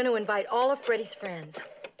 And we're gonna invite all of Freddie's friends.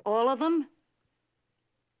 All of them?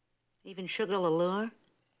 Even Sugar LaLure?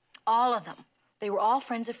 All of them. They were all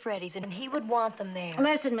friends of Freddie's, and he would want them there.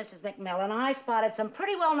 Listen, Mrs. McMillan, I spotted some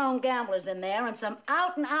pretty well-known gamblers in there and some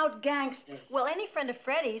out-and-out gangsters. Well, any friend of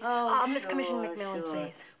Freddie's. Miss Commissioner McMillan,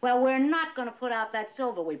 please. Well, we're not going to put out that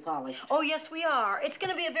silver we polished. Oh, yes, we are. It's going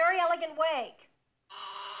to be a very elegant wake.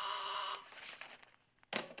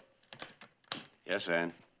 Yes,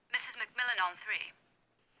 Ann. Mrs. McMillan on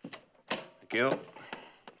 3. Thank you.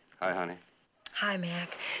 Hi, honey. Hi,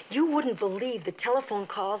 Mac. You wouldn't believe the telephone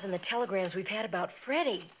calls and the telegrams we've had about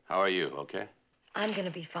Freddie. How are you, okay? I'm going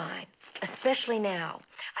to be fine, especially now.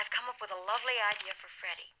 I've come up with a lovely idea for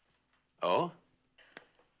Freddie. Oh?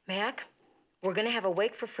 Mac, we're going to have a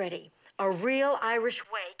wake for Freddie. A real Irish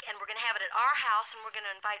wake, and we're going to have it at our house, and we're going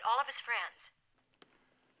to invite all of his friends.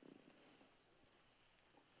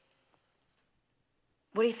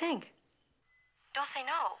 What do you think? Don't say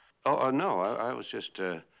no. Oh, no, I was just,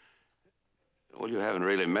 well, you haven't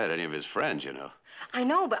really met any of his friends, you know. I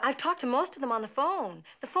know, but I've talked to most of them on the phone.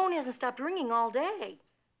 The phone hasn't stopped ringing all day.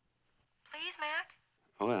 Please, Mac?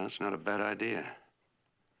 Well, that's not a bad idea.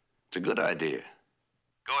 It's a good idea.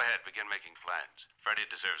 Go ahead, begin making plans. Freddie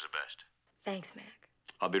deserves the best. Thanks, Mac.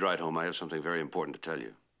 I'll be right home. I have something very important to tell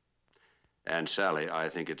you. And Sally, I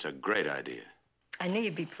think it's a great idea. I knew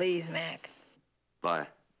you'd be pleased, Mac. Bye.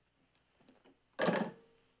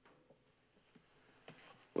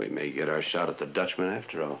 We may get our shot at the Dutchman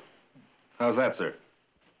after all. How's that, sir?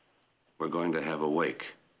 We're going to have a wake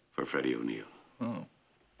for Freddie O'Neill. Oh.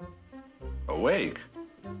 A wake?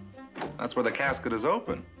 That's where the casket is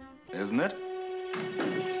open, isn't it?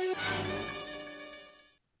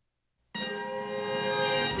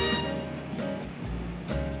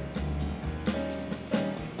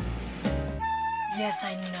 Yes,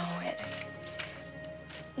 I know it.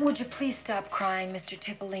 Would you please stop crying, Mr.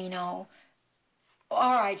 Tippolino?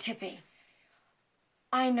 All right, Tippy.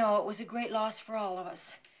 I know it was a great loss for all of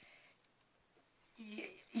us.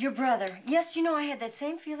 Your brother. Yes, you know, I had that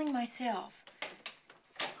same feeling myself.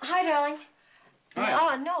 Hi, darling.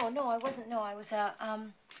 Hi. Oh, no, I wasn't. No, I was,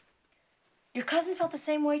 your cousin felt the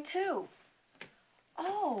same way, too.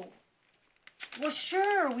 Oh. Well,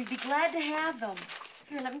 sure, we'd be glad to have them.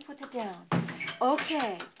 Here, let me put that down.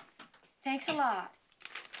 Okay. Thanks a lot.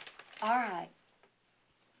 All right.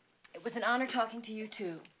 It was an honor talking to you,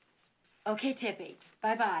 too. Okay, Tippy.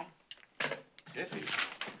 Bye-bye. Tippy?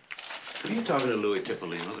 Are you talking to Louis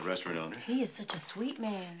Tippolino, the restaurant owner? He is such a sweet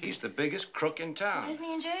man. He's the biggest crook in town. Why isn't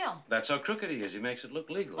he in jail? That's how crooked he is. He makes it look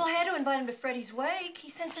legal. Well, I had to invite him to Freddie's wake. He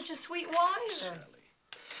sent such a sweet wire. Sally.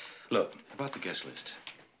 Look, about the guest list.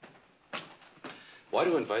 Why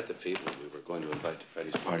do you invite the people we were going to invite to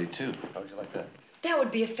Freddie's party, too? How would you like that? That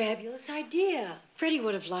would be a fabulous idea. Freddie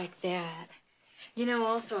would have liked that. You know,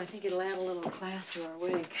 also, I think it'll add a little class to our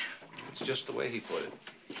wake. It's just the way he put it.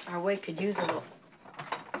 Our wake could use a little...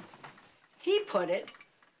 He put it?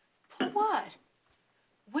 Put what?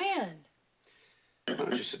 When? Why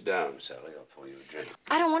don't you sit down, Sally? I'll pour you a drink.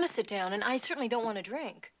 I don't want to sit down, and I certainly don't want to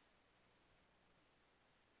drink.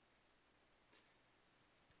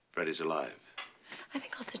 Freddie's alive. I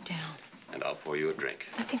think I'll sit down. And I'll pour you a drink.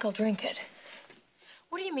 I think I'll drink it.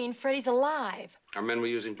 What do you mean, Freddie's alive? Our men were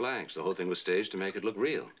using blanks. The whole thing was staged to make it look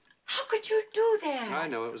real. How could you do that? I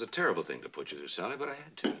know it was a terrible thing to put you through, Sally, but I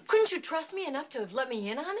had to. Couldn't you trust me enough to have let me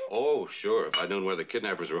in on it? Oh, sure. If I'd known where the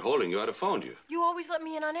kidnappers were holding you, I'd have phoned you. You always let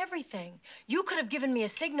me in on everything. You could have given me a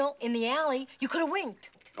signal in the alley. You could have winked.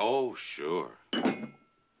 Oh, sure. You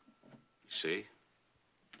see?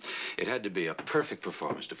 It had to be a perfect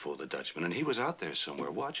performance to fool the Dutchman, and he was out there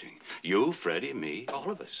somewhere watching. You, Freddie, me,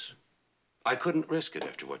 all of us. I couldn't risk it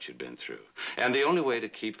after what you'd been through. And the only way to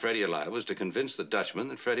keep Freddie alive was to convince the Dutchman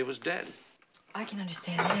that Freddie was dead. I can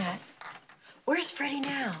understand that. Where's Freddie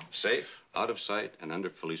now? Safe, out of sight, and under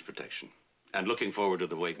police protection. And looking forward to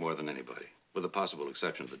the wake more than anybody, with the possible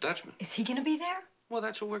exception of the Dutchman. Is he gonna be there? Well,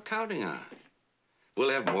 that's what we're counting on. We'll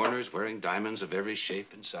have mourners wearing diamonds of every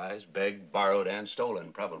shape and size, begged, borrowed, and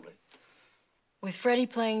stolen, probably. With Freddie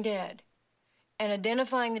playing dead and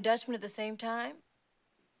identifying the Dutchman at the same time?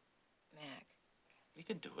 Mac. You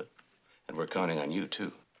can do it. And we're counting on you,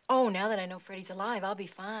 too. Oh, now that I know Freddie's alive, I'll be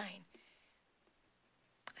fine.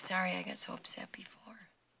 Sorry I got so upset before.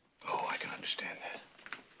 Oh, I can understand that.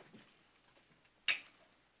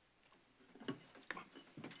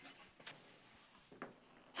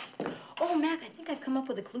 Oh, Mac, I think I've come up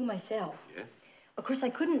with a clue myself. Yeah? Of course, I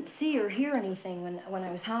couldn't see or hear anything when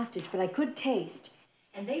I was hostage, but I could taste.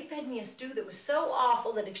 And they fed me a stew that was so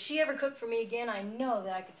awful that if she ever cooked for me again, I know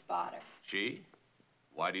that I could spot her. She?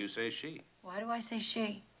 Why do you say she? Why do I say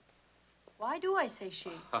she? Why do I say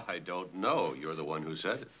she? I don't know. You're the one who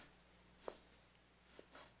said it.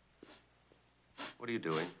 What are you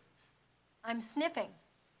doing? I'm sniffing.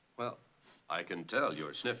 Well, I can tell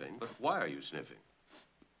you're sniffing, but why are you sniffing?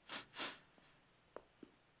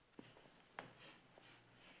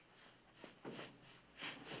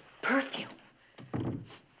 Perfume.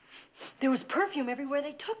 There was perfume everywhere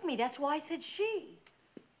they took me. That's why I said she.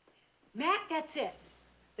 Mac, that's it.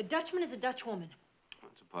 The Dutchman is a Dutch woman.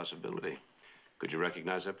 That's a possibility. Could you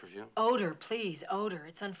recognize that perfume? Odor, please, odor.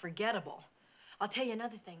 It's unforgettable. I'll tell you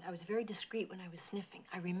another thing. I was very discreet when I was sniffing.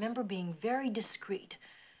 I remember being very discreet.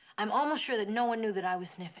 I'm almost sure that no one knew that I was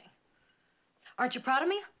sniffing. Aren't you proud of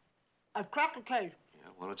me? I've cracked the case. Yeah,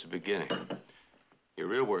 well, it's a beginning. Your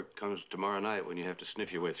real work comes tomorrow night when you have to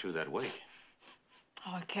sniff your way through that wake.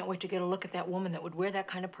 Oh, I can't wait to get a look at that woman that would wear that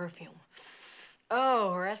kind of perfume.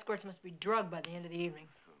 Oh, her escorts must be drugged by the end of the evening.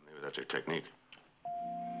 Maybe that's her technique.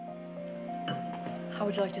 How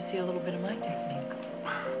would you like to see a little bit of my technique?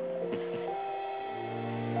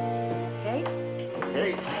 Kate?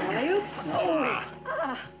 Hey. How are you? Oh.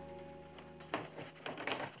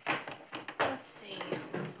 Let's see.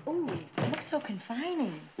 Ooh, it looks so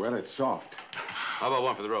confining. Well, it's soft. How about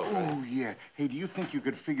one for the road? Oh, yeah. Hey, do you think you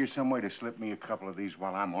could figure some way to slip me a couple of these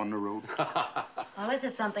while I'm on the road? Well, this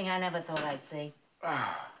is something I never thought I'd see.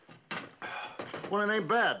 Well, it ain't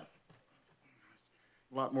bad.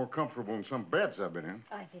 A lot more comfortable than some beds I've been in.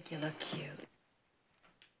 I think you look cute.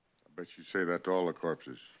 I bet you say that to all the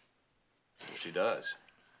corpses. She does.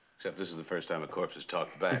 Except this is the first time a corpse has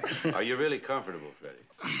talked back. Are you really comfortable, Freddie?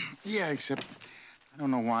 Yeah, except I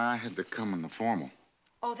don't know why I had to come in the formal.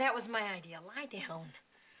 Oh, that was my idea. Lie down.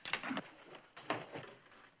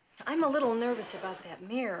 I'm a little nervous about that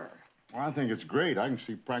mirror. Well, I think it's great. I can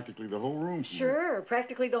see practically the whole room. Sure,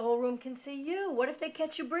 practically the whole room can see you. What if they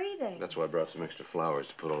catch you breathing? That's why I brought some extra flowers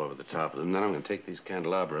to put all over the top of them. Then I'm going to take these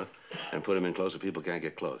candelabra and put them in close so people can't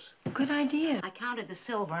get close. Good idea. I counted the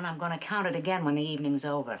silver, and I'm going to count it again when the evening's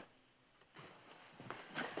over.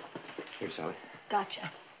 Here, Sally.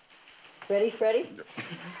 Gotcha. Ready, Freddie?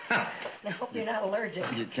 I hope you're not allergic.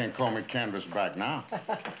 You can't call me canvasback now.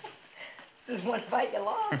 This is one fight you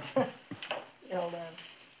lost. Hold on.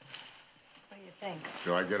 What do you think?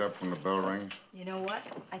 Do I get up when the bell rings? You know what?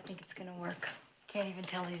 I think it's gonna work. Can't even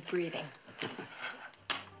tell he's breathing.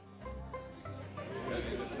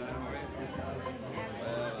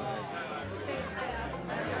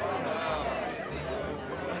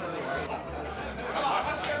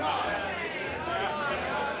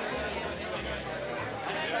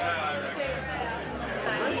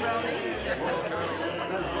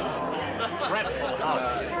 Dreadful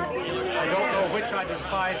house. I don't know which I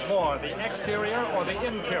despise more, the exterior or the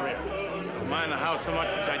interior. I don't mind the house so much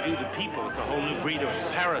as I do the people. It's a whole new breed of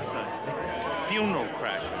parasites. Funeral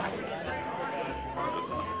crashers.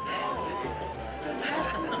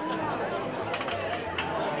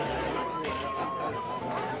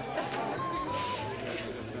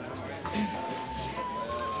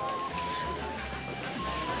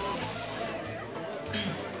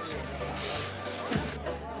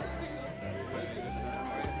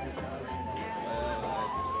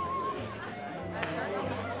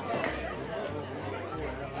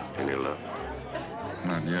 Any luck?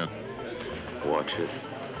 Not yet. Watch it.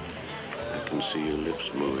 I can see your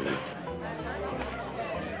lips moving.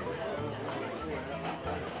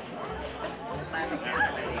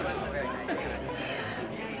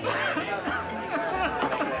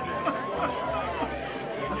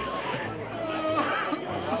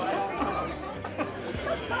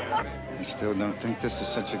 I still don't think this is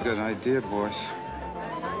such a good idea, boss.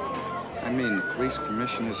 I mean, the police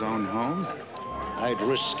commissioner's own home? I'd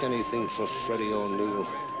risk anything for Freddie O'Neill.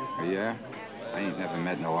 Oh, yeah? I ain't never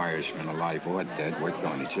met no Irishman, alive or dead, worth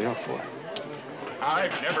going to jail for.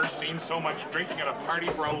 I've never seen so much drinking at a party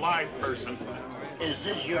for a live person. Is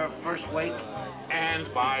this your first wake? And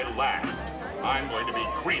my last. I'm going to be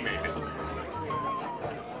cremated.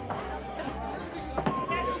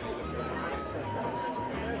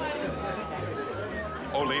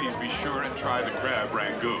 Oh, ladies, be sure and try the crab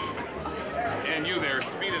rangoon. And you there,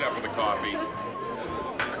 speed it up with the coffee.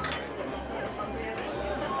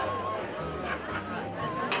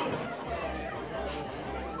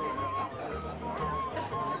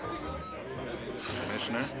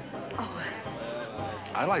 Commissioner? Oh.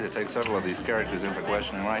 I'd like to take several of these characters in for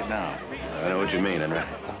questioning right now. I know what you mean, Henry.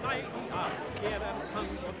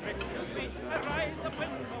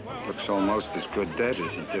 Looks almost as good dead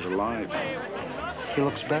as he did alive. He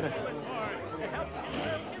looks better.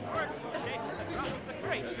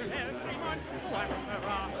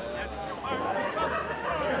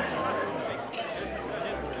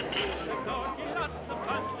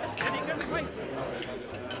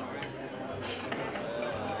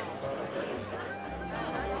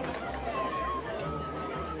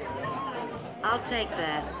 I'll take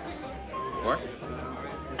that. What?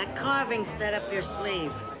 That carving set up your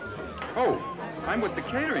sleeve. Oh, I'm with the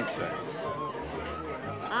catering service.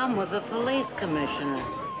 I'm with the police commissioner.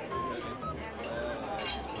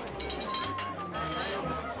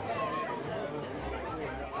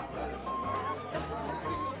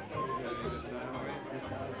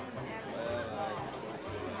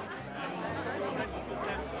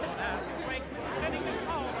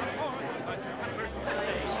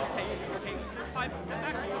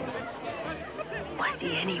 Was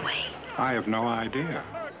he anyway? I have no idea.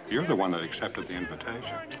 You're the one that accepted the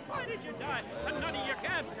invitation.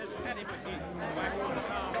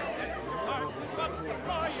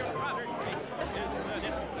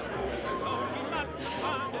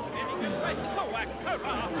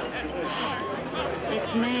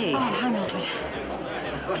 It's me. Oh, hi, Mildred.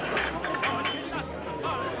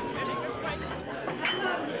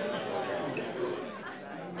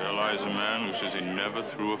 There lies a man who says he never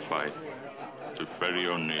threw a fight. To Freddie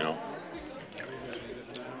O'Neill.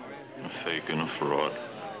 A fake and a fraud.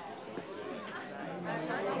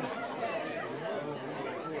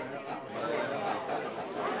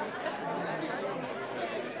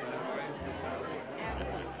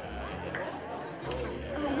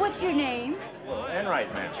 What's your name?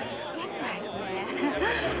 Enright, ma'am. Enright, man.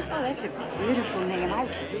 Oh, that's a beautiful name. I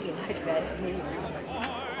really like that name.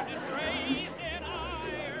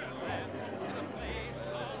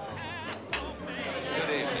 Good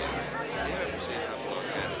evening. You ever seen how long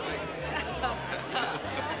that's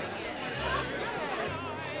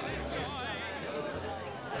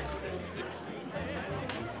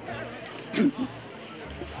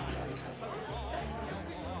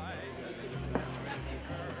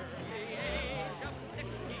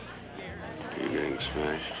You getting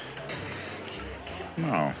smashed?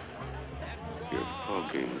 No. You're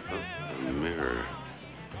fogging up the mirror.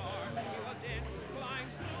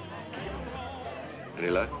 Any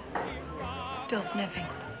luck? Still sniffing.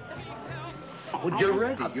 Oh, you're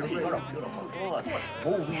ready. You're ready. What a beautiful boy.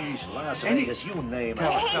 Movies, Las Vegas, you name it.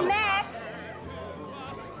 Hey, Mac!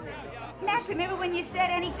 Mac, remember when you said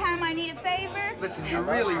anytime I need a favor? Listen, you're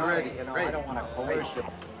really ready. You know, I don't want to coerce you.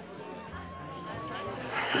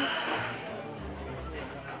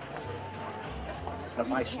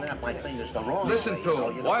 If I snap my fingers the wrong Listen way, to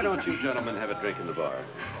him. you know, Why don't you gentlemen have a drink in the bar?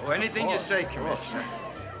 Oh, anything you say, Commissioner.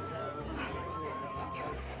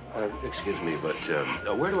 Excuse me, but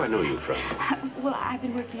where do I know you from? Well, I've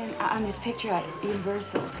been working on this picture at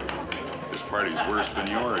Universal. This party's worse than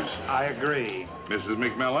yours. I agree. Mrs.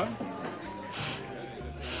 McMillan?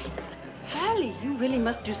 Sally, you really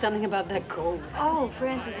must do something about that cold. Oh,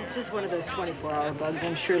 Francis, it's just one of those 24-hour bugs.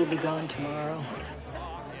 I'm sure it'll be gone tomorrow.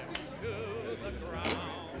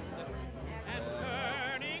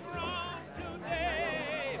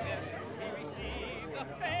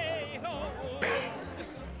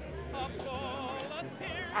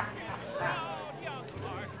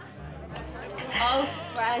 Oh,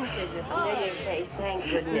 Francis, a familiar face, thank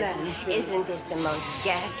goodness. Isn't this the most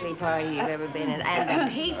ghastly party you've ever been in? And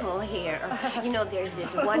the people here, you know, there's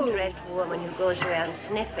this one dreadful woman who goes around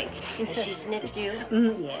sniffing. Has she sniffed you?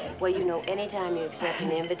 Yes. Well, you know, anytime you accept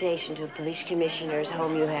an invitation to a police commissioner's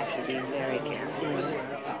home, you have to be very careful.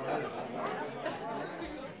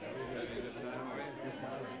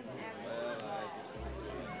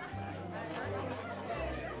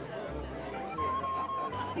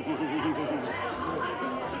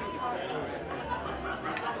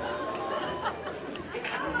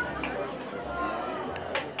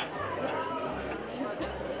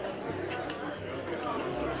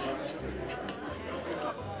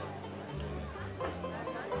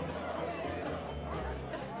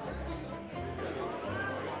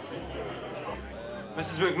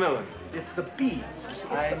 Mrs. McMillan. It's the bees.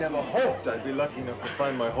 I never hoped I'd be lucky enough to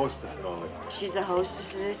find my hostess and all this. She's the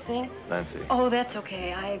hostess of this thing? Lanthy. Oh, that's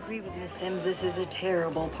okay. I agree with Miss Sims. This is a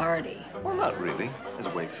terrible party. Well, not really, as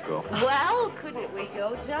wakes go. Well, couldn't we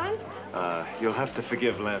go, John? You'll have to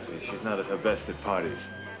forgive Lanthy. She's not at her best at parties,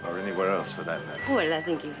 or anywhere else for that matter. Well, I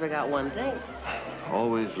think you forgot one thing.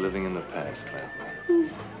 Always living in the past, Lanthy.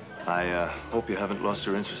 I hope you haven't lost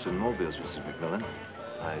your interest in mobiles, Mrs. McMillan.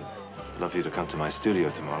 I'd love you to come to my studio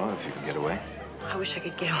tomorrow if you can get away. I wish I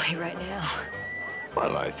could get away right now.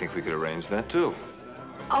 Well, I think we could arrange that, too.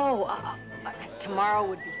 Oh, tomorrow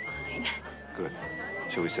would be fine. Good.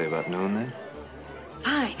 Shall we say about noon, then?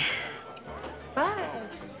 Fine. Bye.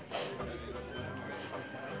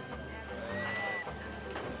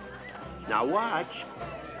 Now watch.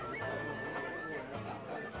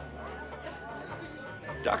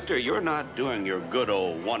 Doctor, you're not doing your good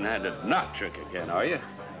old one-handed knot trick again, are you?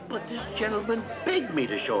 But this gentleman begged me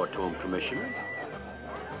to show it to him, Commissioner.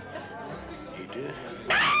 He did.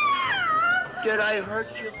 Did I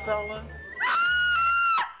hurt you, fella?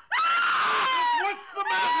 What's the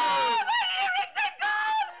matter? My earrings are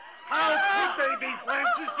gone! How could they be,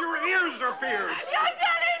 Francis? Your ears are pierced. You're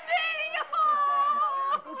telling me!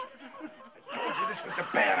 Oh! I told you this was a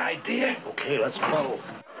bad idea. Okay, let's go. Hold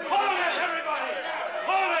it, everybody!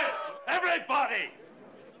 Hold it! Everybody!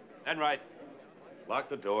 Enright, lock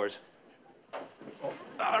the doors.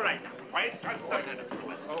 All right, wait just a minute.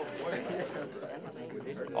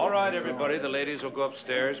 All right, everybody, the ladies will go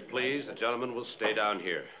upstairs, please. The gentlemen will stay down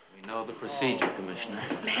here. We know the procedure, Commissioner.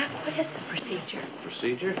 Matt, what is the procedure?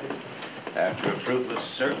 Procedure? After a fruitless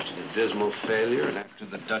search and a dismal failure, and after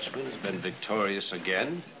the Dutchman has been victorious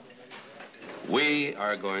again, we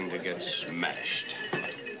are going to get smashed.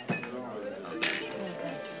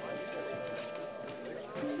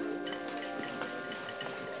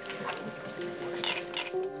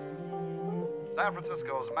 San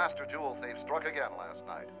Francisco's master jewel thief struck again last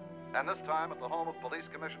night, and this time at the home of Police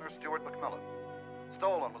Commissioner Stuart McMillan.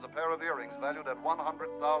 Stolen was a pair of earrings valued at $100,000,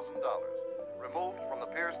 removed from the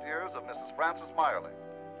pierced ears of Mrs. Frances Miley,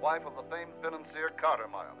 wife of the famed financier Carter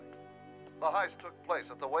Miley. The heist took place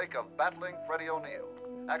at the wake of battling Freddie O'Neill,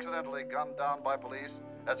 accidentally gunned down by police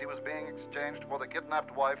as he was being exchanged for the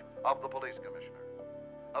kidnapped wife of the police commissioner.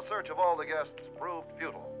 A search of all the guests proved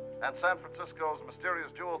futile, and San Francisco's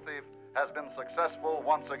mysterious jewel thief has been successful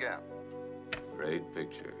once again. Great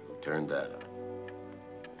picture. Who turned that on?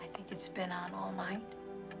 I think it's been on all night.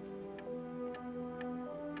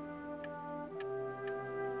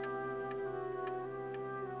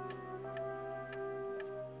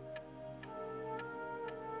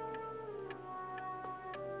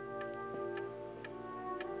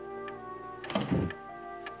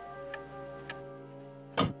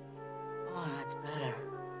 Oh, that's better.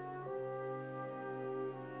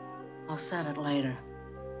 I'll set it later.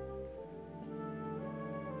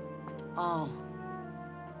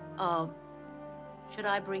 Should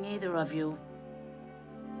I bring either of you,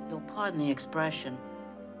 you'll pardon the expression,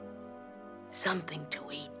 something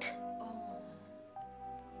to eat?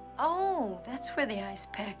 Oh, that's where the ice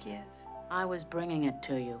pack is. I was bringing it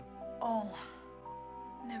to you. Oh,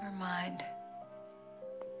 never mind.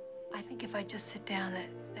 I think if I just sit down,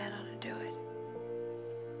 that ought to do it.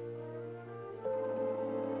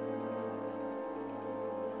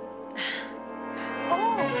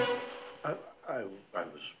 I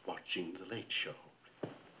was watching The Late Show.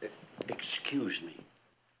 Excuse me.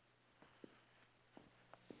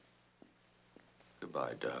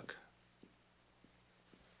 Goodbye, Doug.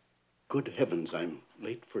 Good heavens, I'm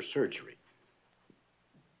late for surgery.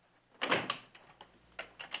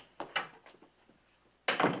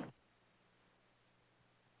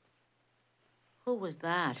 Who was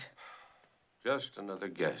that? Just another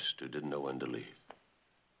guest who didn't know when to leave.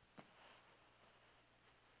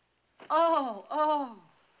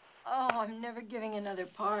 Oh, I'm never giving another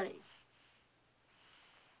party.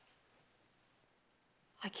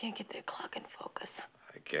 I can't get that clock in focus.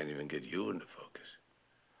 I can't even get you into focus.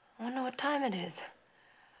 I wonder what time it is.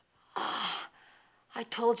 I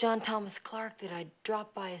told John Thomas Clark that I'd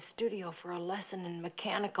drop by his studio for a lesson in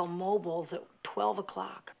mechanical mobiles at 12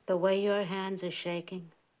 o'clock. The way your hands are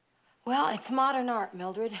shaking? Well, it's modern art,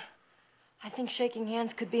 Mildred. I think shaking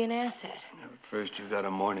hands could be an asset. First, you've got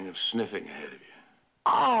a morning of sniffing ahead of you.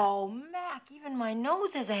 Oh, Mac, even my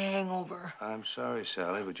nose has a hangover. I'm sorry,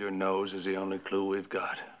 Sally, but your nose is the only clue we've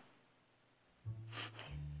got.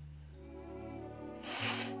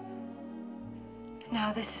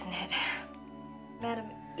 No, this isn't it. Madam,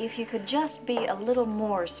 if you could just be a little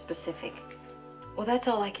more specific. Well, that's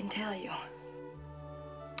all I can tell you.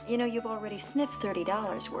 You know, you've already sniffed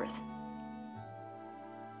 $30 worth.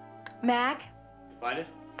 Mac? You find it?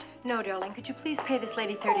 No, darling. Could you please pay this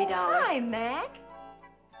lady $30? Oh, hi, Mac.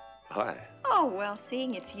 Hi. Oh, well,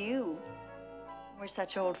 seeing it's you. We're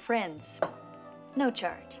such old friends. No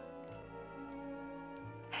charge.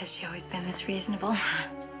 Has she always been this reasonable?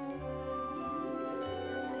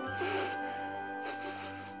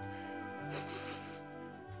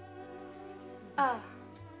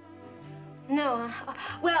 No.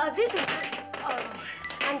 Well, this is...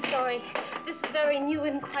 I'm sorry. This is very new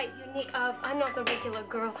and quite unique. I'm not the regular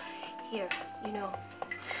girl here, you know.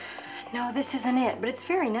 No, this isn't it, but it's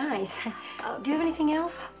very nice. Do you have anything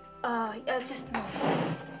else? Just a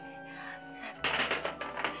moment.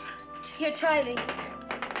 Here, try these.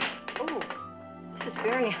 Oh, this is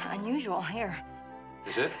very unusual. Here.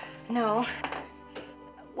 Is it? No.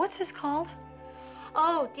 What's this called?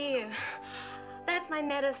 Oh, dear. That's my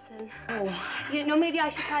medicine. Oh. You know, maybe I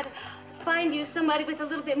should try to find you somebody with a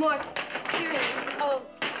little bit more experience.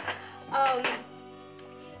 Oh,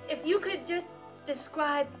 if you could just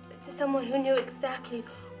describe to someone who knew exactly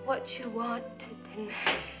what you wanted, then,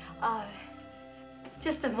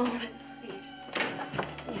 just a moment,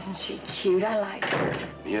 please. Isn't she cute? I like her.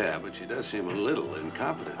 Yeah, but she does seem a little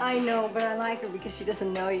incompetent. I know, but I like her because she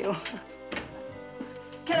doesn't know you.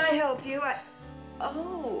 Can I help you?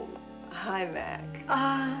 Oh, hi, Mac.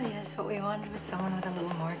 Ah, yes, what we wanted was someone with a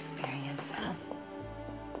little more experience.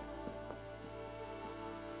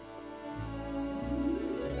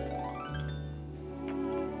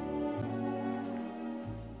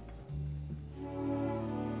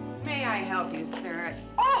 May I help you, sir?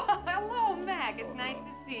 Oh, hello, Mac. It's nice to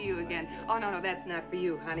see you again. Oh, no, that's not for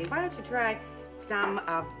you, honey. Why don't you try some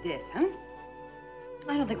of this, huh?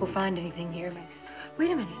 I don't think we'll find anything here, but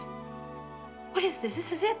wait a minute. What is this?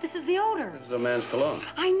 This is it. This is the odor. This is a man's cologne.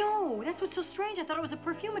 I know. That's what's so strange. I thought it was a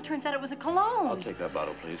perfume. It turns out it was a cologne. I'll take that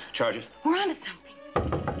bottle, please. Charge it. We're onto something.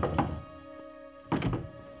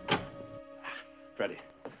 Freddie.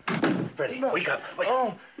 Freddie, wake up. Wake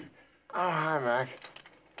up. Oh, hi, Mac.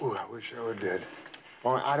 Ooh, I wish I were dead.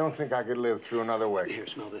 Well, I don't think I could live through another week. Here,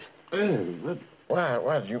 smell this.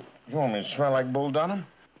 What? You want me to smell like Bull Dunham?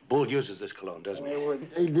 Bull uses this cologne, doesn't he?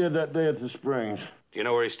 He did that day at the Springs. Do you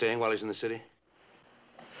know where he's staying while he's in the city?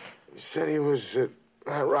 He said he was at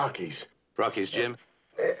Rocky's. Rocky's gym?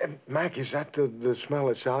 Mac, is that the smell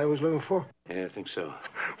that Sally was looking for? Yeah, I think so.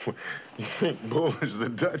 You think Bull is the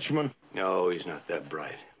Dutchman? No, he's not that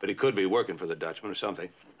bright. But he could be working for the Dutchman or something.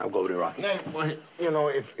 I'll go over to Rocky. No, well, you know,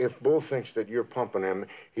 if Bull thinks that you're pumping him,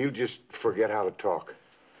 he'll just forget how to talk.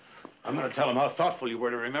 I'm going to tell him how thoughtful you were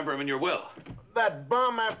to remember him in your will. That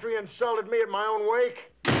bum after he insulted me at my own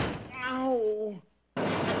wake? Ow.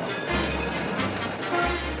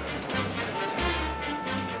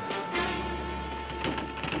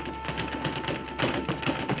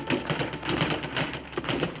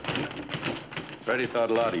 Freddie thought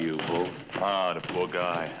a lot of you, Bull. Ah, the poor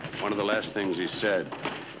guy. One of the last things he said,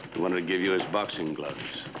 he wanted to give you his boxing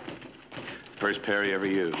gloves. First pair he ever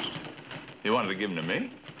used. He wanted to give them to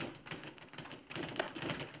me?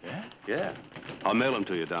 Yeah? Yeah. I'll mail them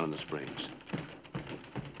to you down in the Springs.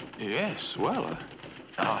 Yes, well,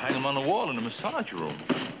 I'll hang them on the wall in the massage room.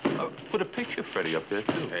 Put a picture of Freddie up there,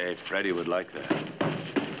 too. Hey, Freddie would like that.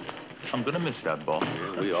 I'm gonna miss that, Bull.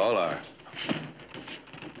 Yeah, we all are.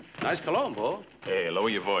 Nice cologne, Bull. Hey, lower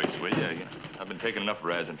your voice, will you? I've been taking enough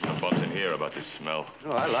razzing from the bums in here about this smell.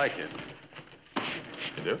 No, I like it.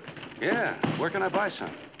 You do? Yeah. Where can I buy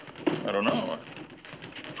some? I don't know.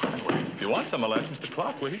 If you want some, I'll ask Mr.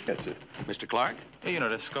 Clark where he gets it. Mr. Clark? Hey, you know,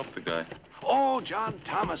 that sculptor guy. Oh, John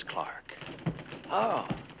Thomas Clark. Oh,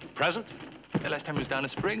 present? Yeah, last time he was down in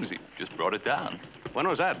Springs, he just brought it down. When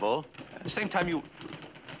was that, Bull? Same time you...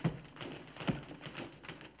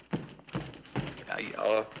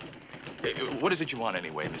 What is it you want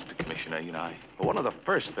anyway, Mr. Commissioner? You know, Well, one of the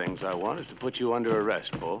first things I want is to put you under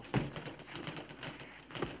arrest, Bull.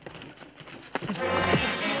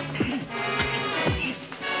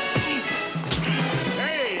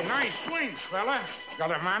 Hey, nice swings, fella. Got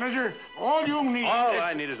a manager? All you need All is...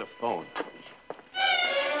 I need is a phone.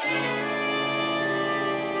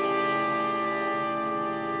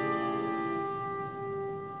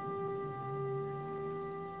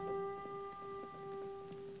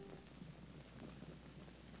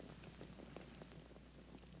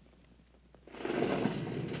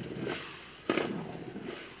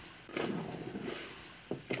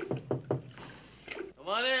 Come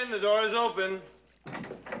on in, the door is open.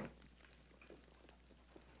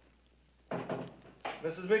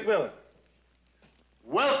 Mrs. McMillan.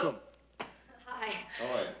 Welcome. Hi.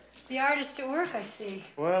 How are you? The artist at work, I see.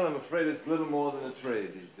 Well, I'm afraid it's little more than a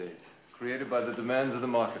trade these days. Created by the demands of the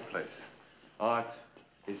marketplace. Art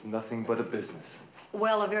is nothing but a business.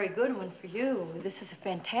 Well, a very good one for you. This is a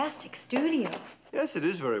fantastic studio. Yes, it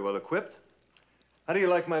is very well equipped. How do you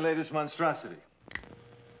like my latest monstrosity?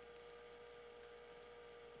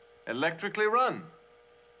 Electrically run.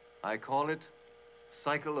 I call it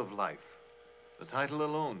Cycle of Life. The title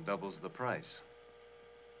alone doubles the price.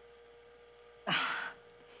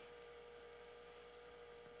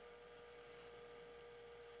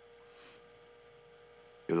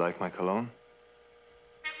 You like my cologne?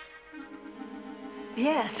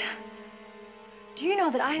 Yes. Do you know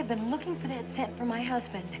that I have been looking for that scent for my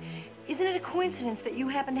husband? Isn't it a coincidence that you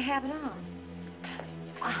happen to have it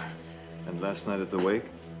on? And last night at the wake,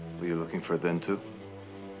 were you looking for it then, too?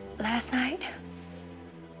 Last night?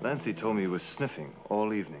 Lanthy told me you were sniffing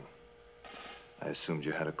all evening. I assumed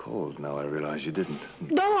you had a cold. Now I realize you didn't.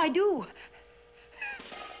 No, I do.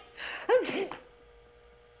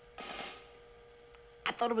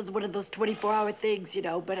 thought it was one of those 24-hour things, you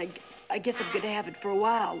know, but I guess I'm gonna have it for a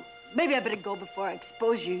while. Maybe I better go before I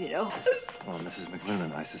expose you, you know. Well, Mrs.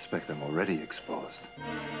 McMillan, I suspect I'm already exposed.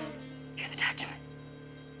 You're the Dutchman.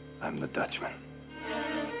 I'm the Dutchman.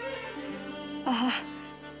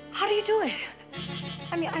 How do you do it?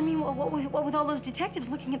 I mean, what with all those detectives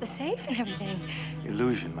looking at the safe and everything?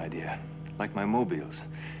 Illusion, my dear. Like my mobiles.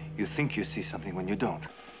 You think you see something when you don't.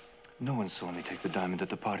 No one saw me take the diamond at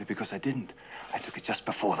the party because I didn't. I took it just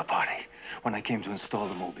before the party, when I came to install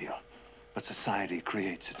the mobile. But society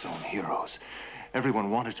creates its own heroes. Everyone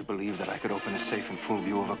wanted to believe that I could open a safe in full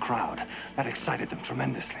view of a crowd. That excited them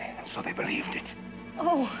tremendously, and so they believed it.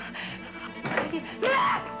 Oh. Mac!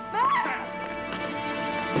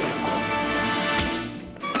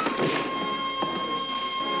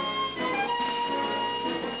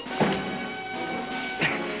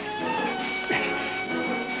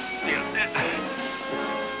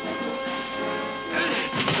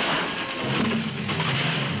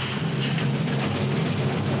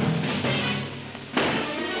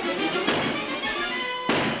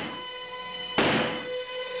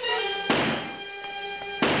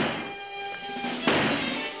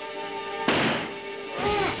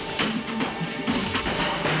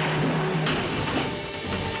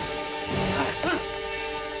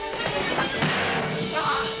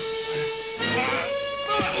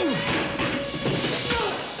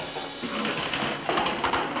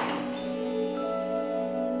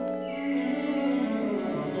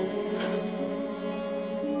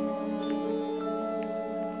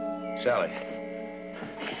 Sally.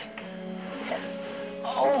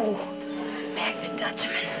 Oh, Mac the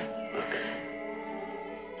Dutchman. Look.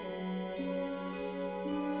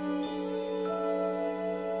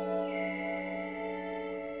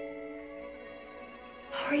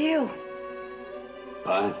 How are you?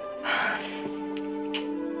 Fine.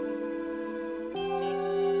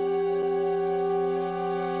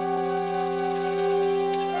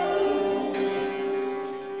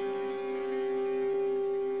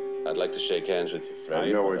 I'd like to shake hands with you,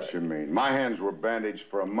 Freddie. I know what you mean. My hands were bandaged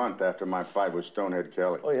for a month after my fight with Stonehead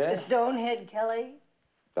Kelly. Oh, yeah? Stonehead Kelly?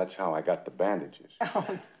 That's how I got the bandages.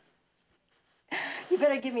 Oh. You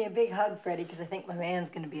better give me a big hug, Freddie, because I think my man's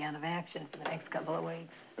going to be out of action for the next couple of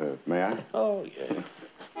weeks. May I? Oh, yeah.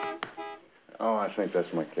 Oh, I think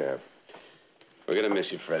that's my cab. We're going to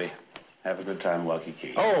miss you, Freddie. Have a good time,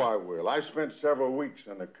 Waikiki. Oh, I will. I spent several weeks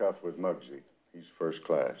on the cuff with Muggsy. He's first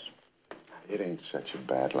class. It ain't such a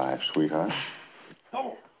bad life, sweetheart.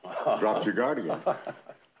 Oh. Dropped your guard again.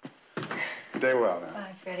 Stay well now.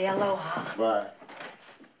 Bye, Freddie. Aloha. Bye.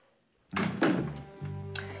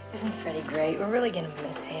 Isn't Freddie great? We're really going to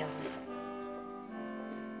miss him.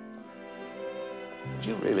 Do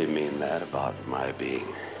you really mean that about my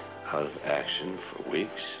being out of action for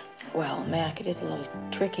weeks? Well, Mac, it is a little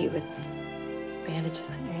tricky with bandages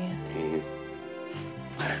on your hands.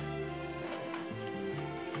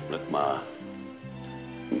 Look, Ma.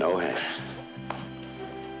 No hands.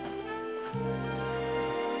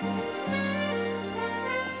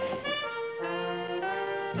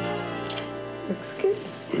 Looks good.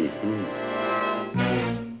 Mm-hmm.